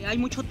 hay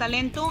mucho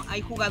talento,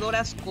 hay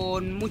jugadoras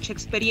con mucha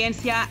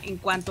experiencia en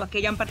cuanto a que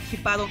ya han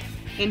participado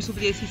en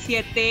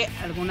sub-17,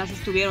 algunas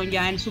estuvieron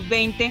ya en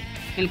sub-20, en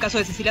el caso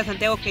de Cecilia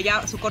Santiago, que ya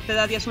a su corta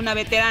edad ya es una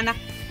veterana,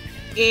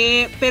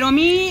 pero a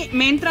mí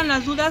me entran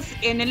las dudas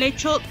en el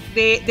hecho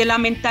de la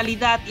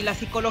mentalidad y la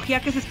psicología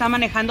que se está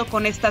manejando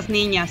con estas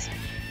niñas.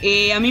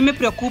 A mí me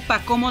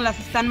preocupa cómo las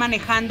están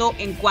manejando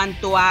en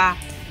cuanto a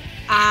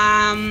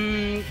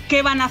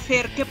qué van a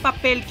hacer, qué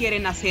papel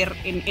quieren hacer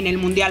en el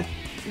Mundial.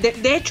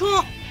 De hecho,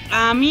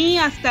 a mí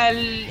hasta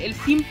el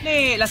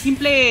simple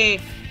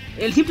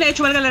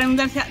hecho, valga la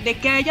redundancia, de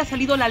que haya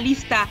salido la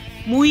lista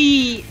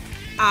muy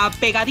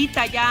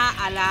pegadita ya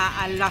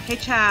a la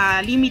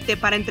fecha límite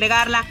para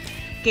entregarla,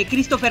 que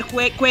Christopher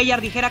Cuellar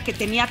dijera que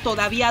tenía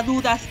todavía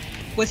dudas,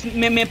 pues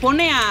me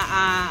pone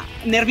a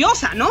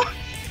nerviosa, ¿no?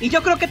 Y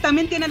yo creo que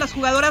también tiene las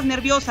jugadoras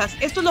nerviosas.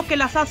 Esto es lo que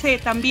las hace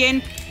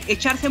también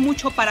echarse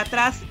mucho para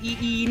atrás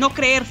y no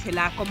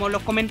creérsela, como lo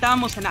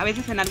comentábamos a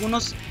veces en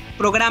algunos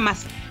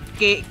programas,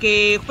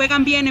 que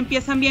juegan bien,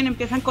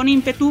 empiezan con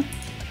ímpetu,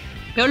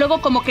 pero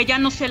luego como que ya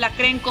no se la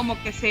creen,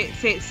 como que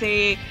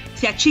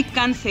se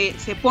achican,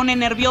 se ponen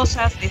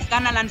nerviosas, les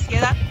gana la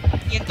ansiedad,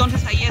 y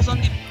entonces ahí es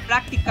donde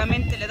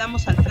prácticamente le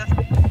damos al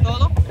traste con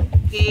todo.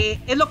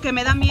 Es lo que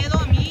me da miedo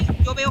a mí.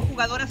 Yo veo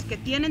jugadoras que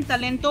tienen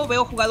talento,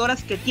 veo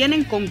jugadoras que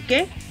tienen con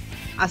qué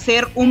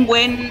hacer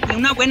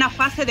una buena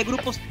fase de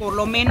grupos por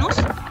lo menos,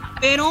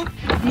 pero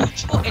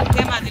mucho el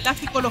tema de la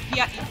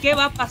psicología y qué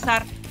va a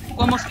pasar,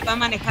 cómo se va a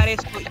manejar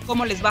esto y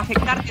cómo les va a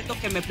afectar, es lo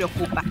que me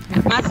preocupa,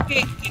 más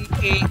que en lo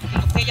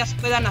que ellas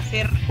puedan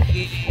hacer,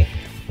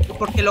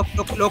 porque lo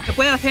que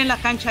pueden hacer en la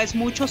cancha es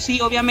mucho,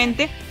 sí,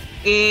 obviamente.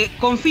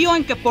 Confío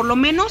en que por lo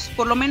menos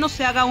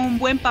se haga un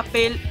buen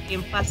papel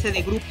en fase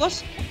de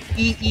grupos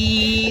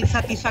y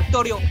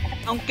satisfactorio,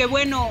 aunque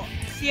bueno,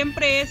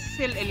 siempre es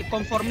el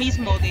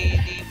conformismo de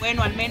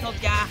bueno, al menos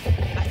ya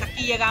hasta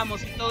aquí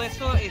llegamos y todo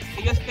eso.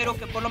 Yo espero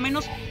que por lo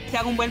menos se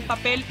haga un buen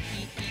papel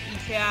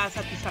y sea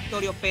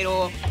satisfactorio,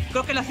 pero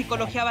creo que la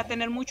psicología va a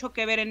tener mucho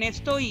que ver en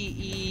esto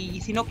y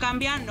si no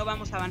cambia no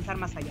vamos a avanzar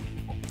más allá.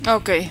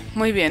 Ok,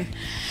 muy bien.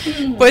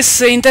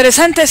 Pues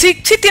interesante,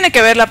 sí tiene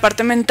que ver la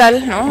parte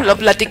mental, ¿no? Lo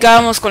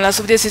platicábamos con la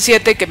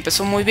sub-17, que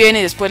empezó muy bien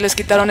y después les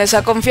quitaron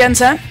esa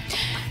confianza.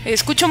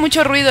 Escucho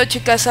mucho ruido,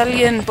 chicas,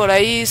 alguien por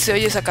ahí se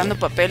oye sacando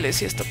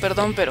papeles y esto,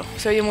 perdón, pero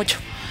se oye mucho.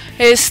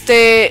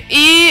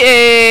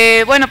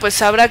 Bueno, pues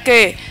habrá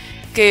que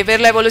ver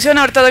la evolución.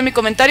 Ahorita doy mi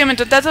comentario.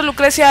 Mientras tanto,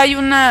 Lucrecia, hay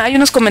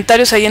unos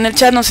comentarios ahí en el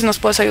chat, no sé si nos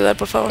puedes ayudar,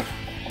 por favor.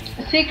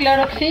 Sí,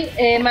 claro que sí.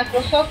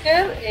 Macro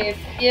Soccer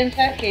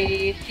piensa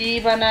que sí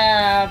van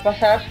a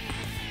pasar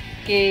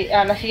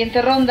a la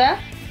siguiente ronda,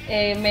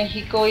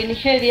 México y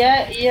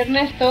Nigeria, y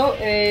Ernesto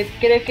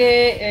cree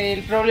que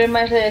el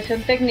problema es de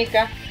decisión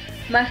técnica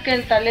más que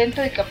el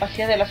talento y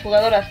capacidad de las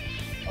jugadoras.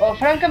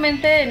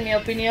 Francamente, en mi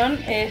opinión,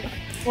 es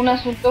un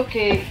asunto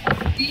que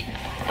sí,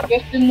 yo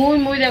estoy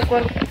muy de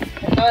acuerdo con lo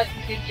que acaba de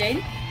decir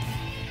Jane.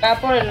 Va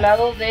por el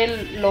lado de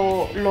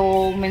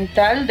lo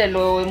mental, de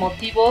lo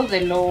emotivo, de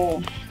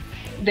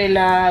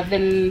la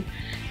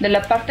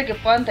parte que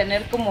puedan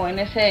tener como en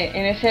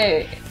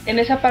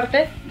esa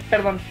parte,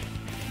 perdón,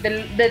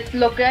 de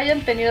lo que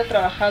hayan tenido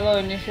trabajado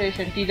en ese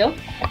sentido,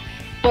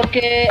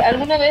 porque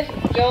alguna vez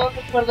yo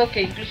recuerdo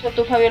que incluso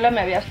tú, Fabiola, me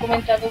habías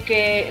comentado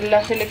que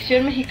la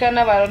selección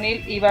mexicana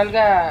varonil, y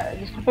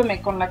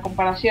discúlpeme con la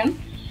comparación,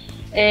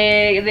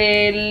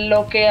 de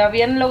lo que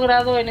habían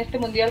logrado en este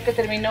mundial que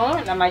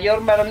terminó, la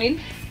mayor varonil,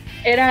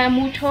 era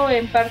mucho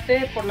en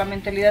parte por la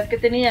mentalidad que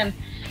tenían,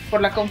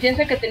 por la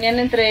confianza que tenían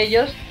entre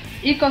ellos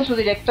y con su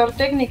director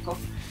técnico.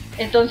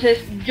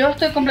 Entonces yo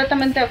estoy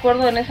completamente de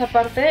acuerdo en esa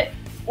parte.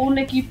 Un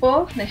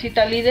equipo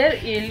necesita líder,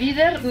 y el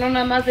líder no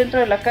nada más dentro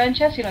de la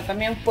cancha, sino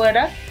también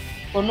fuera,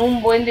 con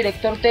un buen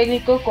director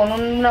técnico, con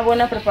una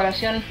buena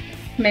preparación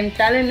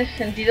mental en ese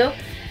sentido,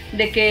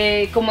 de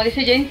que, como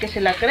dice Jane, que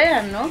se la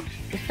crean, ¿no?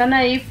 Que están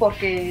ahí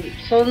porque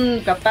son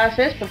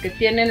capaces, porque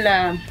tienen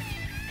la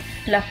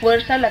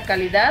fuerza, la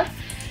calidad,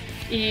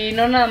 y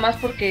no nada más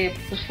porque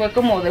pues fue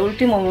como de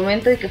último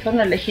momento y que fueron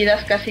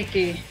elegidas casi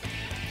que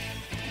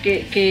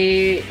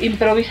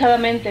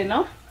improvisadamente,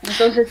 ¿no?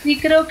 Entonces sí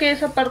creo que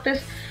esa parte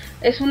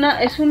es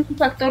un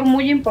factor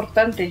muy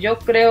importante. Yo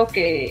creo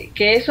que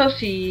eso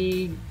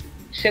sí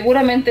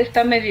seguramente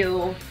está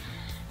medio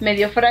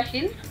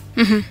frágil,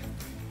 uh-huh.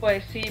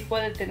 Pues sí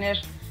puede tener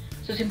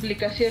sus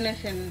implicaciones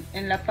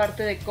en la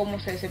parte de cómo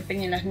se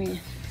desempeñan las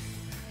niñas.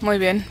 Muy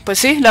bien, pues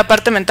sí, la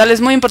parte mental es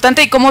muy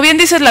importante y como bien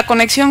dices, la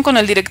conexión con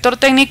el director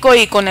técnico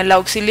y con el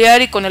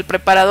auxiliar y con el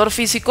preparador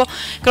físico,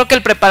 creo que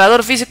el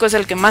preparador físico es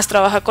el que más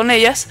trabaja con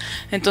ellas,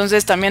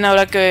 entonces también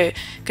habrá que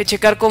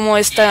checar cómo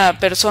esta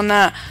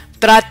persona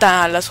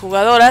trata a las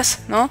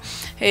jugadoras, ¿no?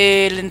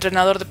 El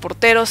entrenador de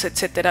porteros,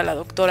 etcétera, la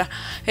doctora.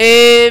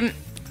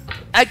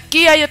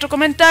 Aquí hay otro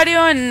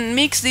comentario en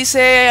Mix,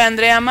 dice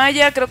Andrea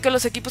Maya, creo que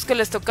los equipos que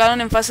les tocaron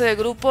en fase de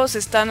grupos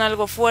están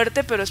algo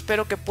fuerte, pero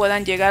espero que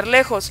puedan llegar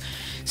lejos.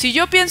 Si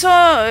yo pienso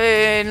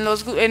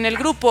en el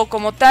grupo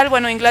como tal,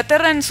 bueno,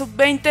 Inglaterra en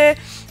sub-20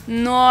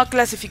 no ha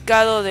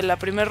clasificado de la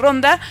primera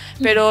ronda,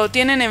 pero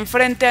tienen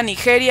enfrente a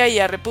Nigeria y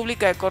a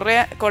República de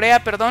Corea,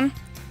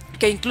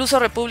 que incluso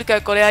República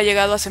de Corea ha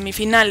llegado a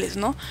semifinales,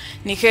 ¿no?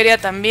 Nigeria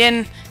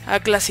también ha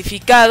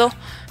clasificado.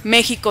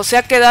 México se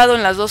ha quedado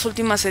en las dos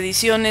últimas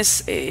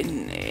ediciones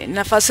en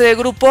la fase de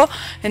grupo,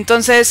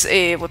 entonces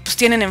pues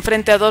tienen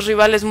enfrente a dos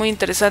rivales muy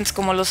interesantes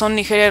como lo son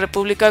Nigeria y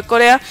República de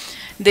Corea.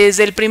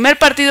 Desde el primer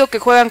partido que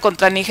juegan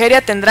contra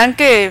Nigeria tendrán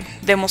que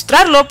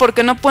demostrarlo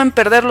porque no pueden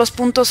perder los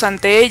puntos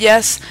ante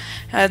ellas,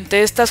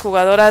 ante estas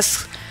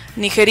jugadoras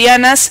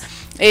nigerianas.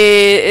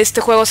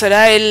 Este juego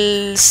será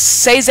el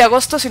 6 de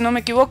agosto si no me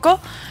equivoco,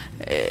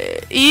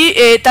 y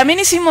también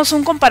hicimos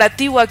un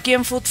comparativo aquí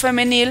en Foot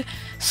Femenil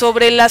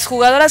sobre las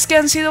jugadoras que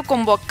han sido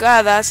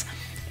convocadas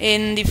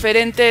en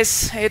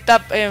diferentes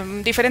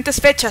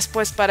fechas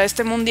pues para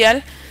este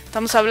mundial.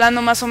 Estamos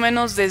hablando más o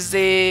menos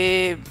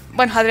desde,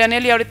 bueno,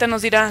 Adrianelli ahorita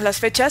nos dirá las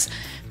fechas,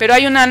 pero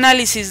hay un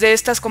análisis de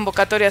estas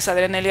convocatorias.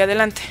 Adrianelli,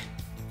 adelante.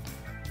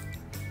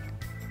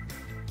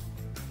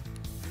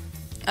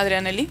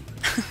 Adrianelli.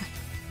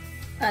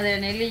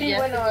 Adrianelli, sí, ya.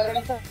 Bueno,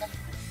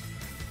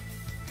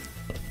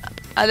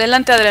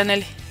 adelante,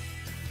 Adrianelli.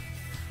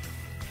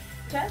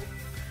 ¿Ya?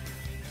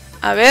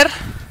 A ver.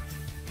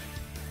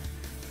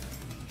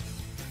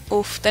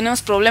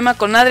 Tenemos problema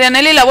con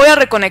Adrianelli. La voy a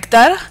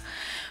reconectar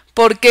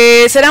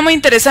porque será muy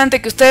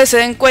interesante que ustedes se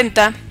den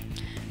cuenta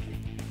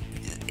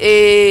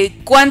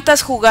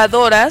cuántas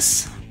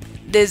jugadoras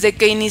desde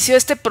que inició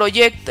este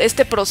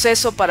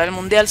proceso para el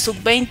Mundial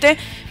Sub-20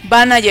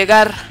 van a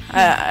llegar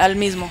al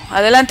mismo.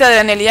 Adelante,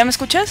 Adrianelli, ¿ya me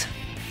escuchas?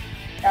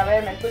 A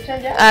ver, ¿me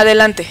escuchan ya?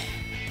 Adelante.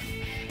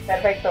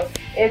 Perfecto.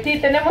 Sí,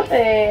 tenemos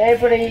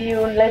por ahí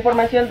la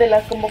información de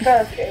las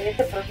convocadas.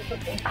 Este proceso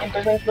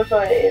empezó incluso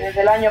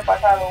desde el año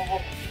pasado. Hubo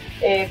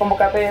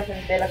convocatorias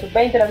de la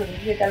sub-20, la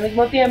sub-17 al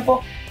mismo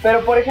tiempo.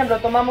 Pero, por ejemplo,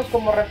 tomamos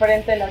como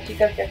referente las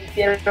chicas que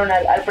asistieron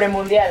al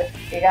premundial,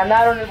 que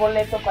ganaron el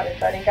boleto para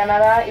estar en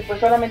Canadá, y pues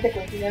solamente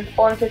coinciden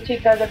 11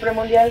 chicas del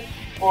premundial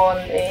con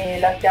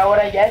las que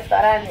ahora ya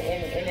estarán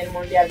en el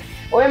mundial.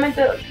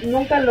 Obviamente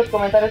nunca los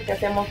comentarios que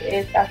hacemos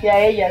es hacia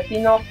ellas,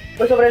 sino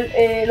pues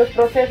sobre los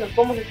procesos,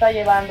 cómo está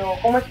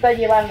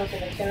llevando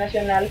Selección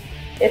Nacional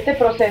este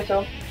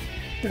proceso,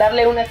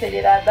 darle una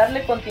seriedad,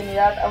 darle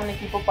continuidad a un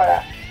equipo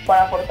para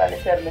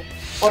fortalecerlo.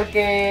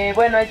 Porque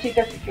bueno, hay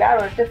chicas que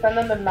claro, están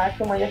dando el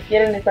máximo, ellas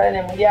quieren estar en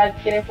el mundial,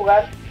 quieren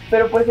jugar,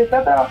 pero pues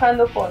está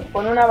trabajando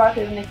con una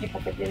base de un equipo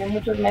que tiene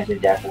muchos meses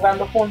ya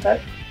jugando juntas.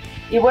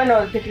 Y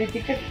bueno, se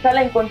critica quizá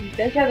la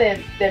inconsistencia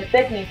del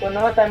técnico,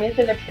 ¿no? También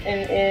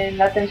en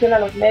la atención a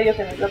los medios,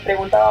 lo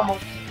preguntábamos,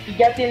 y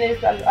ya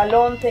tienes al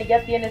 11, ya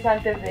tienes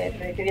antes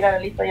de que diera la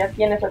lista, ya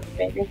tienes a tus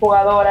 21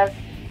 jugadoras.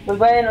 Pues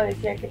bueno,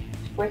 decía que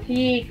pues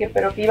sí,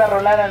 pero que iba a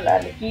rolar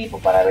al equipo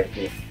para ver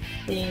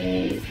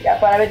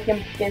para ver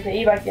quién se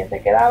iba, quién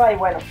se quedaba, y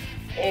bueno,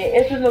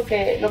 eso es lo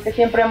que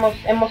siempre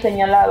hemos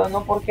señalado,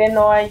 ¿no? Porque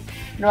no hay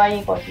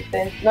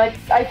inconsistencia,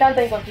 hay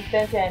tanta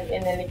inconsistencia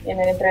en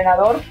el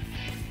entrenador.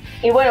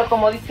 Y bueno,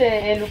 como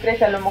dice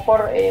Lucrecia, a lo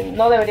mejor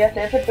no debería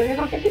hacerse, pero yo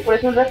creo que sí, por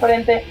eso es un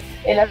referente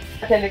en la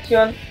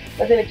selección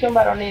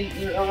varonil.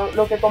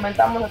 Lo que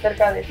comentamos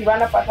acerca de si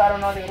van a pasar o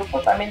no de grupo,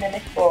 también de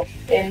México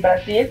en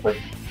Brasil, pues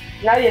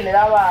nadie le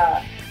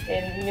daba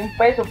ni un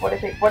peso por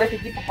ese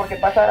equipo porque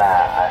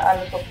pasara a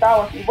los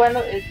octavos. Y bueno,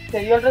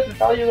 se dio el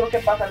resultado, yo creo que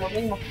pasa lo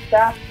mismo.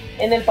 Quizá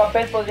en el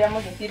papel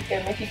podríamos decir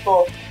que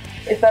México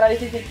estará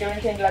difícil que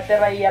vence a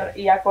Inglaterra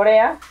y a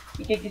Corea,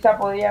 y que quizá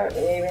podría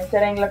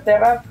vencer a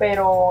Inglaterra,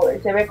 pero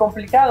se ve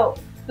complicado.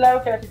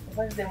 Claro que las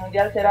circunstancias del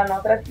mundial serán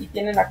otras y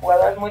tienen a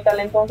jugadoras muy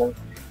talentosas,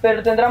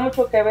 pero tendrá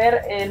mucho que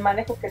ver el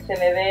manejo que se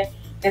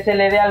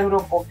le dé al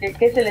grupo,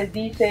 qué se les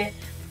dice.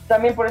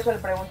 También por eso le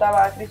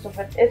preguntaba a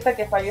Christopher,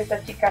 que falló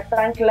esta chica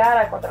tan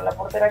clara contra la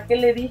portera, ¿qué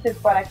le dices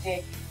para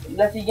que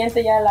la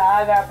siguiente ya la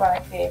haga,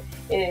 para que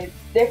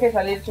deje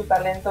salir su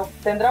talento?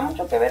 Tendrá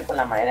mucho que ver con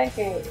la manera en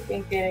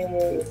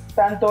que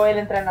tanto el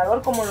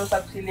entrenador como los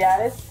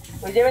auxiliares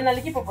pues lleven al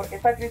equipo, porque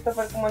está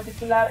Christopher como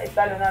titular,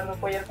 está Leonardo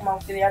Cuellar como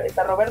auxiliar,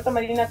 está Roberto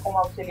Medina como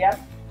auxiliar,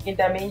 quien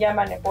también ya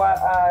manejó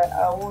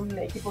a un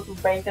equipo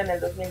sub-20 en el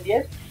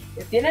 2010.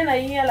 Tienen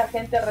ahí a la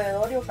gente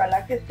alrededor y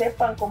ojalá que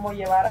sepan cómo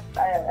llevar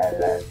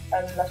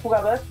a las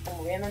jugadoras,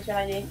 como bien menciona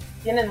Jane,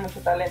 tienen mucho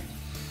talento.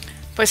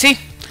 Pues sí,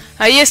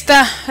 ahí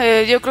está.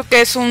 Yo creo que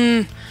es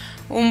un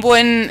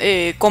buen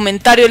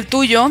comentario el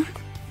tuyo,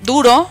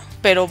 duro,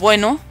 pero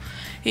bueno.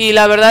 y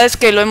la verdad es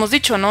que lo hemos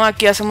dicho, ¿no?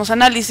 Aquí hacemos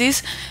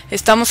análisis,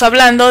 estamos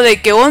hablando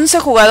de que 11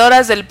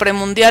 jugadoras del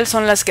premundial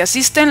son las que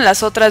asisten,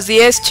 las otras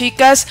 10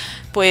 chicas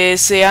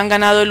pues se han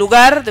ganado el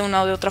lugar de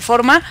una o de otra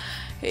forma,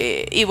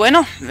 y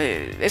bueno,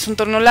 es un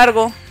torneo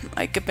largo,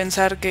 hay que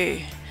pensar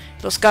que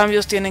los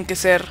cambios tienen que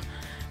ser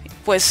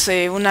pues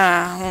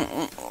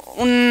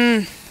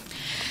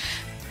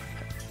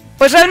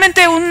pues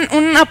realmente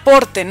un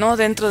aporte, ¿no?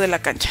 Dentro de la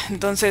cancha.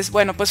 Entonces,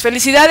 bueno, pues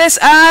felicidades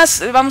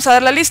vamos a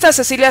dar la lista: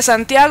 Cecilia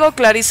Santiago,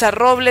 Clarisa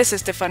Robles,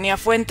 Estefanía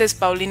Fuentes,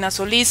 Paulina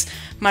Solís,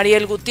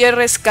 Mariel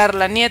Gutiérrez,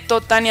 Carla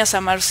Nieto, Tania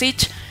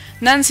Samarcich,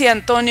 Nancy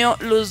Antonio,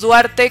 Luz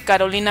Duarte,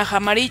 Carolina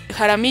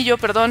Jaramillo,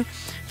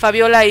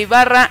 Fabiola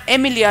Ibarra,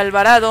 Emilia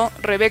Alvarado,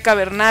 Rebeca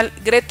Bernal,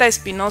 Greta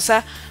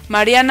Espinosa,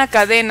 Mariana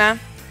Cadena,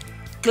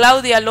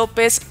 Claudia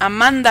López,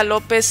 Amanda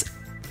López,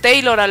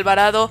 Taylor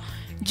Alvarado,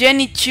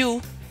 Jenny Chu,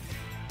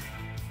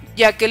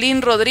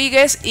 Jacqueline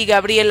Rodríguez y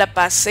Gabriela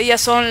Paz. Ellas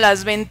son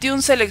las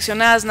 21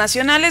 seleccionadas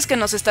nacionales que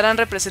nos estarán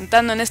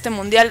representando en este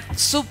Mundial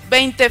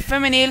Sub-20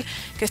 femenil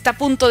que está a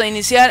punto de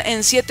iniciar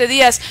en 7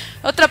 días.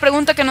 Otra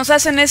pregunta que nos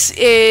hacen es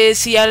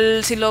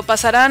si lo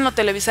pasarán o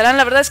televisarán.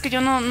 La verdad es que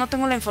yo no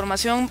tengo la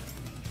información,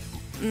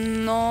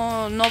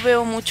 no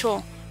veo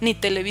mucho ni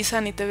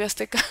Televisa ni TV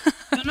Azteca.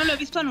 Yo no lo he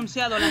visto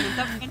anunciado,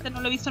 lamentablemente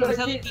no lo he visto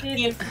anunciado.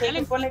 Sí, se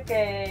supone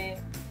que...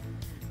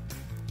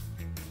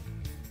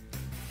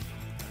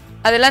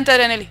 Adelante,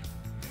 Adrianelli.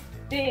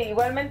 Sí,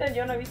 igualmente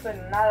yo no he visto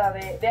nada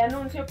de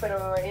anuncio,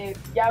 pero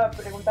ya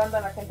preguntando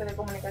a la gente de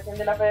comunicación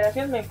de la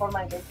federación me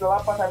informan que lo va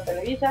a pasar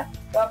Televisa,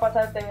 lo va a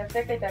pasar TV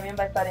Azteca y también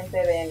va a estar en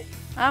TVN.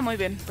 Ah, muy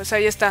bien, pues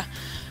ahí está.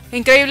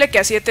 Increíble que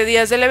a 7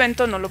 días del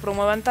evento no lo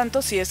promuevan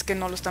tanto, si es que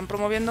no lo están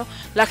promoviendo.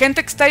 La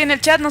gente que está ahí en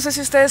el chat, no sé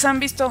si ustedes han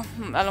visto,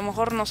 a lo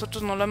mejor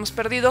nosotros no lo hemos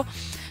perdido,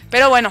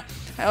 pero bueno,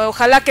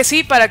 ojalá que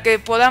sí, para que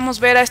podamos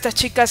ver a estas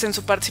chicas en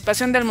su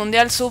participación del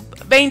Mundial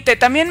Sub-20.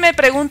 También me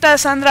pregunta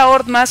Sandra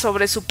Ortma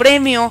sobre su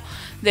premio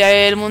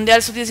del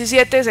Mundial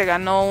Sub-17, se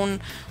ganó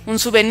un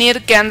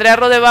souvenir que Andrea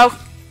Rodebach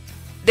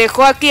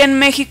dejó aquí en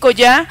México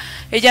ya,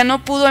 ella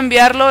no pudo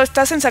enviarlo.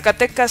 Estás en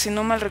Zacatecas, si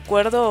no mal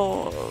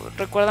recuerdo,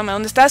 recuérdame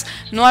dónde estás.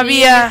 No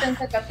había, está en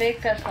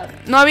Zacatecas,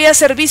 no había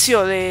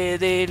servicio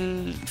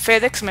del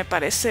FedEx, me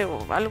parece,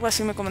 o algo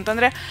así me comentó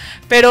Andrea.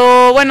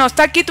 Pero bueno,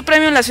 está aquí tu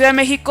premio en la Ciudad de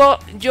México.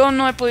 Yo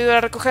no he podido ir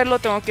a recogerlo,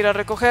 tengo que ir a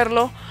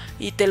recogerlo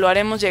y te lo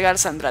haremos llegar,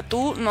 Sandra.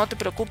 Tú no te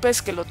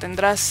preocupes, que lo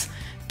tendrás,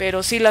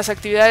 pero sí, las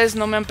actividades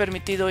no me han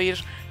permitido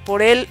ir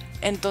por él,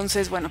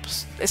 entonces bueno,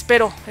 pues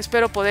espero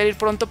poder ir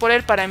pronto por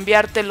él para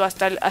enviártelo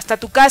hasta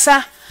tu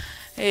casa,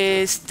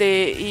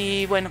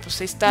 y bueno, pues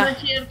ahí está. No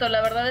es cierto,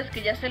 la verdad es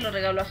que ya se lo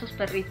regaló a sus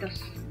perritos.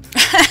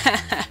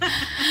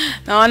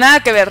 No, nada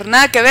que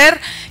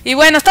ver, y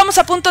bueno, estamos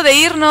a punto de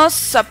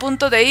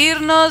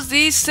irnos,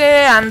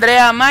 dice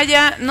Andrea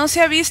Amaya, no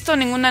se ha visto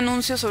ningún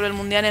anuncio sobre el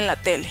Mundial en la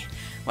tele.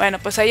 Bueno,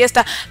 pues ahí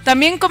está.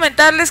 También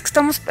comentarles que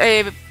estamos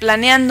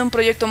planeando un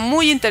proyecto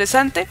muy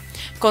interesante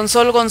con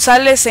Sol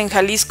González en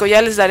Jalisco.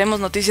 Ya les daremos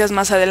noticias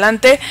más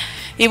adelante.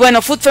 Y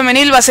bueno, Fut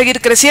Femenil va a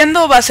seguir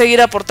creciendo, va a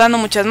seguir aportando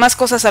muchas más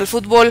cosas al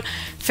fútbol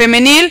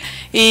femenil.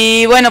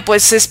 Y bueno,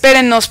 pues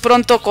espérennos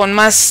pronto con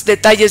más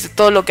detalles de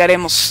todo lo que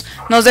haremos.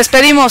 Nos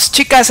despedimos,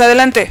 chicas,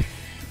 adelante.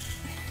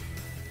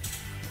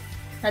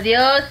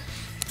 Adiós.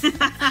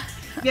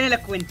 Viene la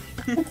cuenta.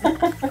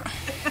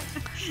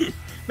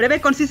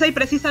 Breve, concisa y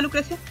precisa,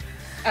 Lucrecia.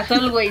 As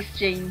always,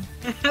 Jane.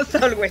 As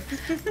always.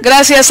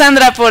 Gracias,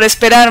 Sandra, por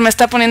esperar. Me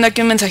está poniendo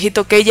aquí un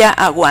mensajito que ella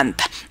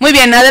aguanta. Muy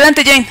bien,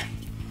 adelante, Jane.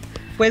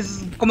 Pues,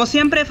 como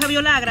siempre,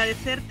 Fabiola,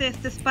 agradecerte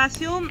este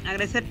espacio,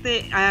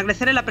 agradecerle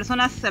a las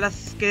personas a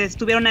las que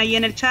estuvieron ahí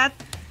en el chat,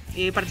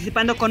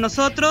 participando con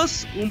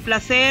nosotros. Un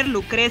placer,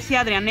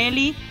 Lucrecia,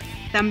 Adrianelli,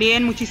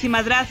 también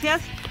muchísimas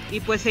gracias. Y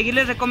pues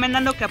seguirles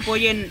recomendando que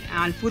apoyen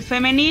al fútbol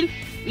femenil.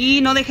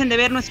 Y no dejen de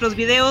ver nuestros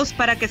videos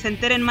para que se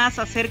enteren más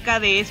acerca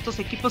de estos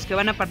equipos que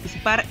van a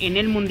participar en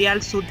el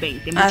Mundial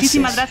Sub-20.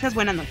 Muchísimas gracias,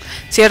 buenas noches.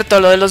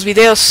 Cierto, lo de los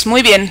videos,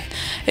 muy bien.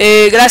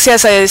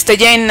 Gracias a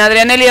Jane.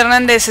 Adrianelli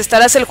Hernández,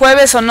 ¿estarás el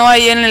jueves o no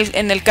ahí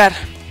en el CAR?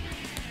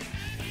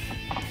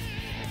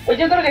 Pues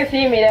yo creo que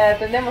sí, mira,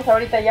 tenemos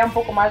ahorita ya un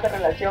poco más de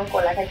relación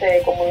con la gente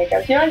de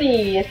comunicación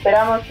y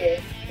esperamos que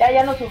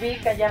ya nos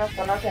ubican, ya nos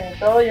conocen y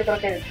todo. Yo creo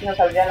que sí nos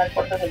abrirán las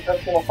puertas el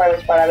próximo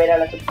jueves para ver a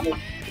la sub-15.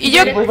 Y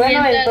yo, pues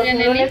bueno, entonces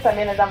el lunes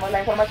también les damos la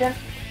información.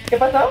 ¿Qué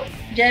pasó?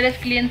 ¿Ya eres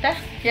clienta?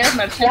 ¿Ya eres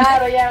marchanda?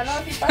 Claro, ya, no,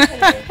 sí,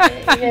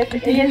 pásenle.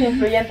 Ella es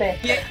influyente.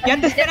 Ya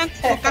te esperan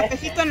con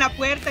cafecito en la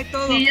puerta y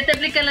todo. Sí, ya te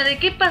aplican la de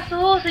 ¿qué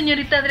pasó,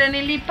 señorita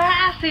Adrianelli?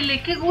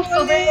 Pásele, qué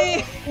gusto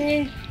verlo.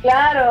 Sí,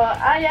 claro.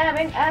 Ya,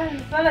 ven,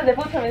 son las de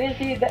fútbol femenil,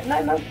 sí.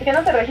 No, que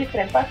no se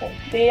registren, pasen.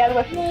 Sí, algo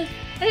así.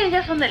 Ellas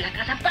ya son de la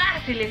casa,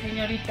 pásele,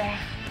 señorita.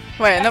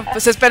 Bueno,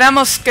 pues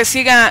esperamos que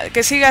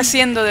siga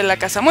siendo de la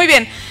casa. Muy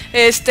bien,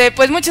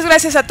 pues muchas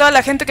gracias a toda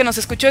la gente que nos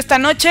escuchó esta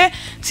noche.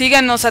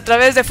 Síganos a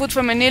través de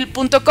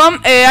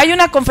futfemenil.com. Hay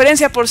una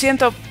conferencia, por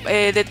cierto,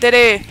 de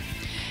Tere,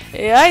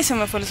 se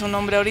me fue su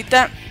nombre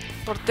ahorita,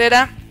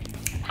 portera,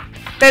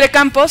 Tere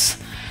Campos.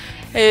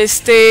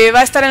 Va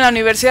a estar en la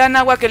Universidad de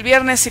Anáhuac el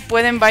viernes. Si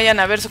pueden, vayan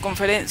a ver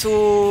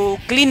su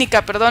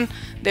clínica,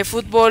 de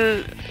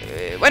fútbol,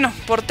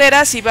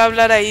 porteras, y va a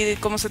hablar ahí de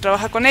cómo se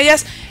trabaja con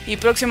ellas. Y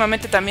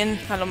próximamente también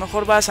a lo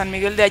mejor va a San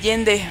Miguel de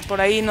Allende,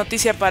 por ahí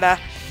noticia para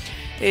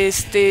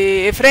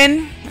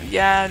Efren,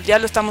 ya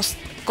lo estamos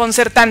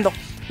concertando.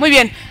 Muy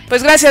bien,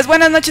 pues gracias,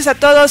 buenas noches a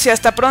todos y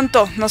hasta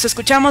pronto. Nos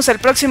escuchamos el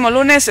próximo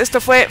lunes.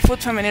 Esto fue Food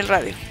Femenil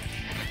Radio.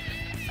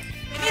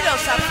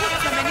 Bienvenidos a Food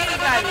Femenil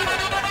Radio.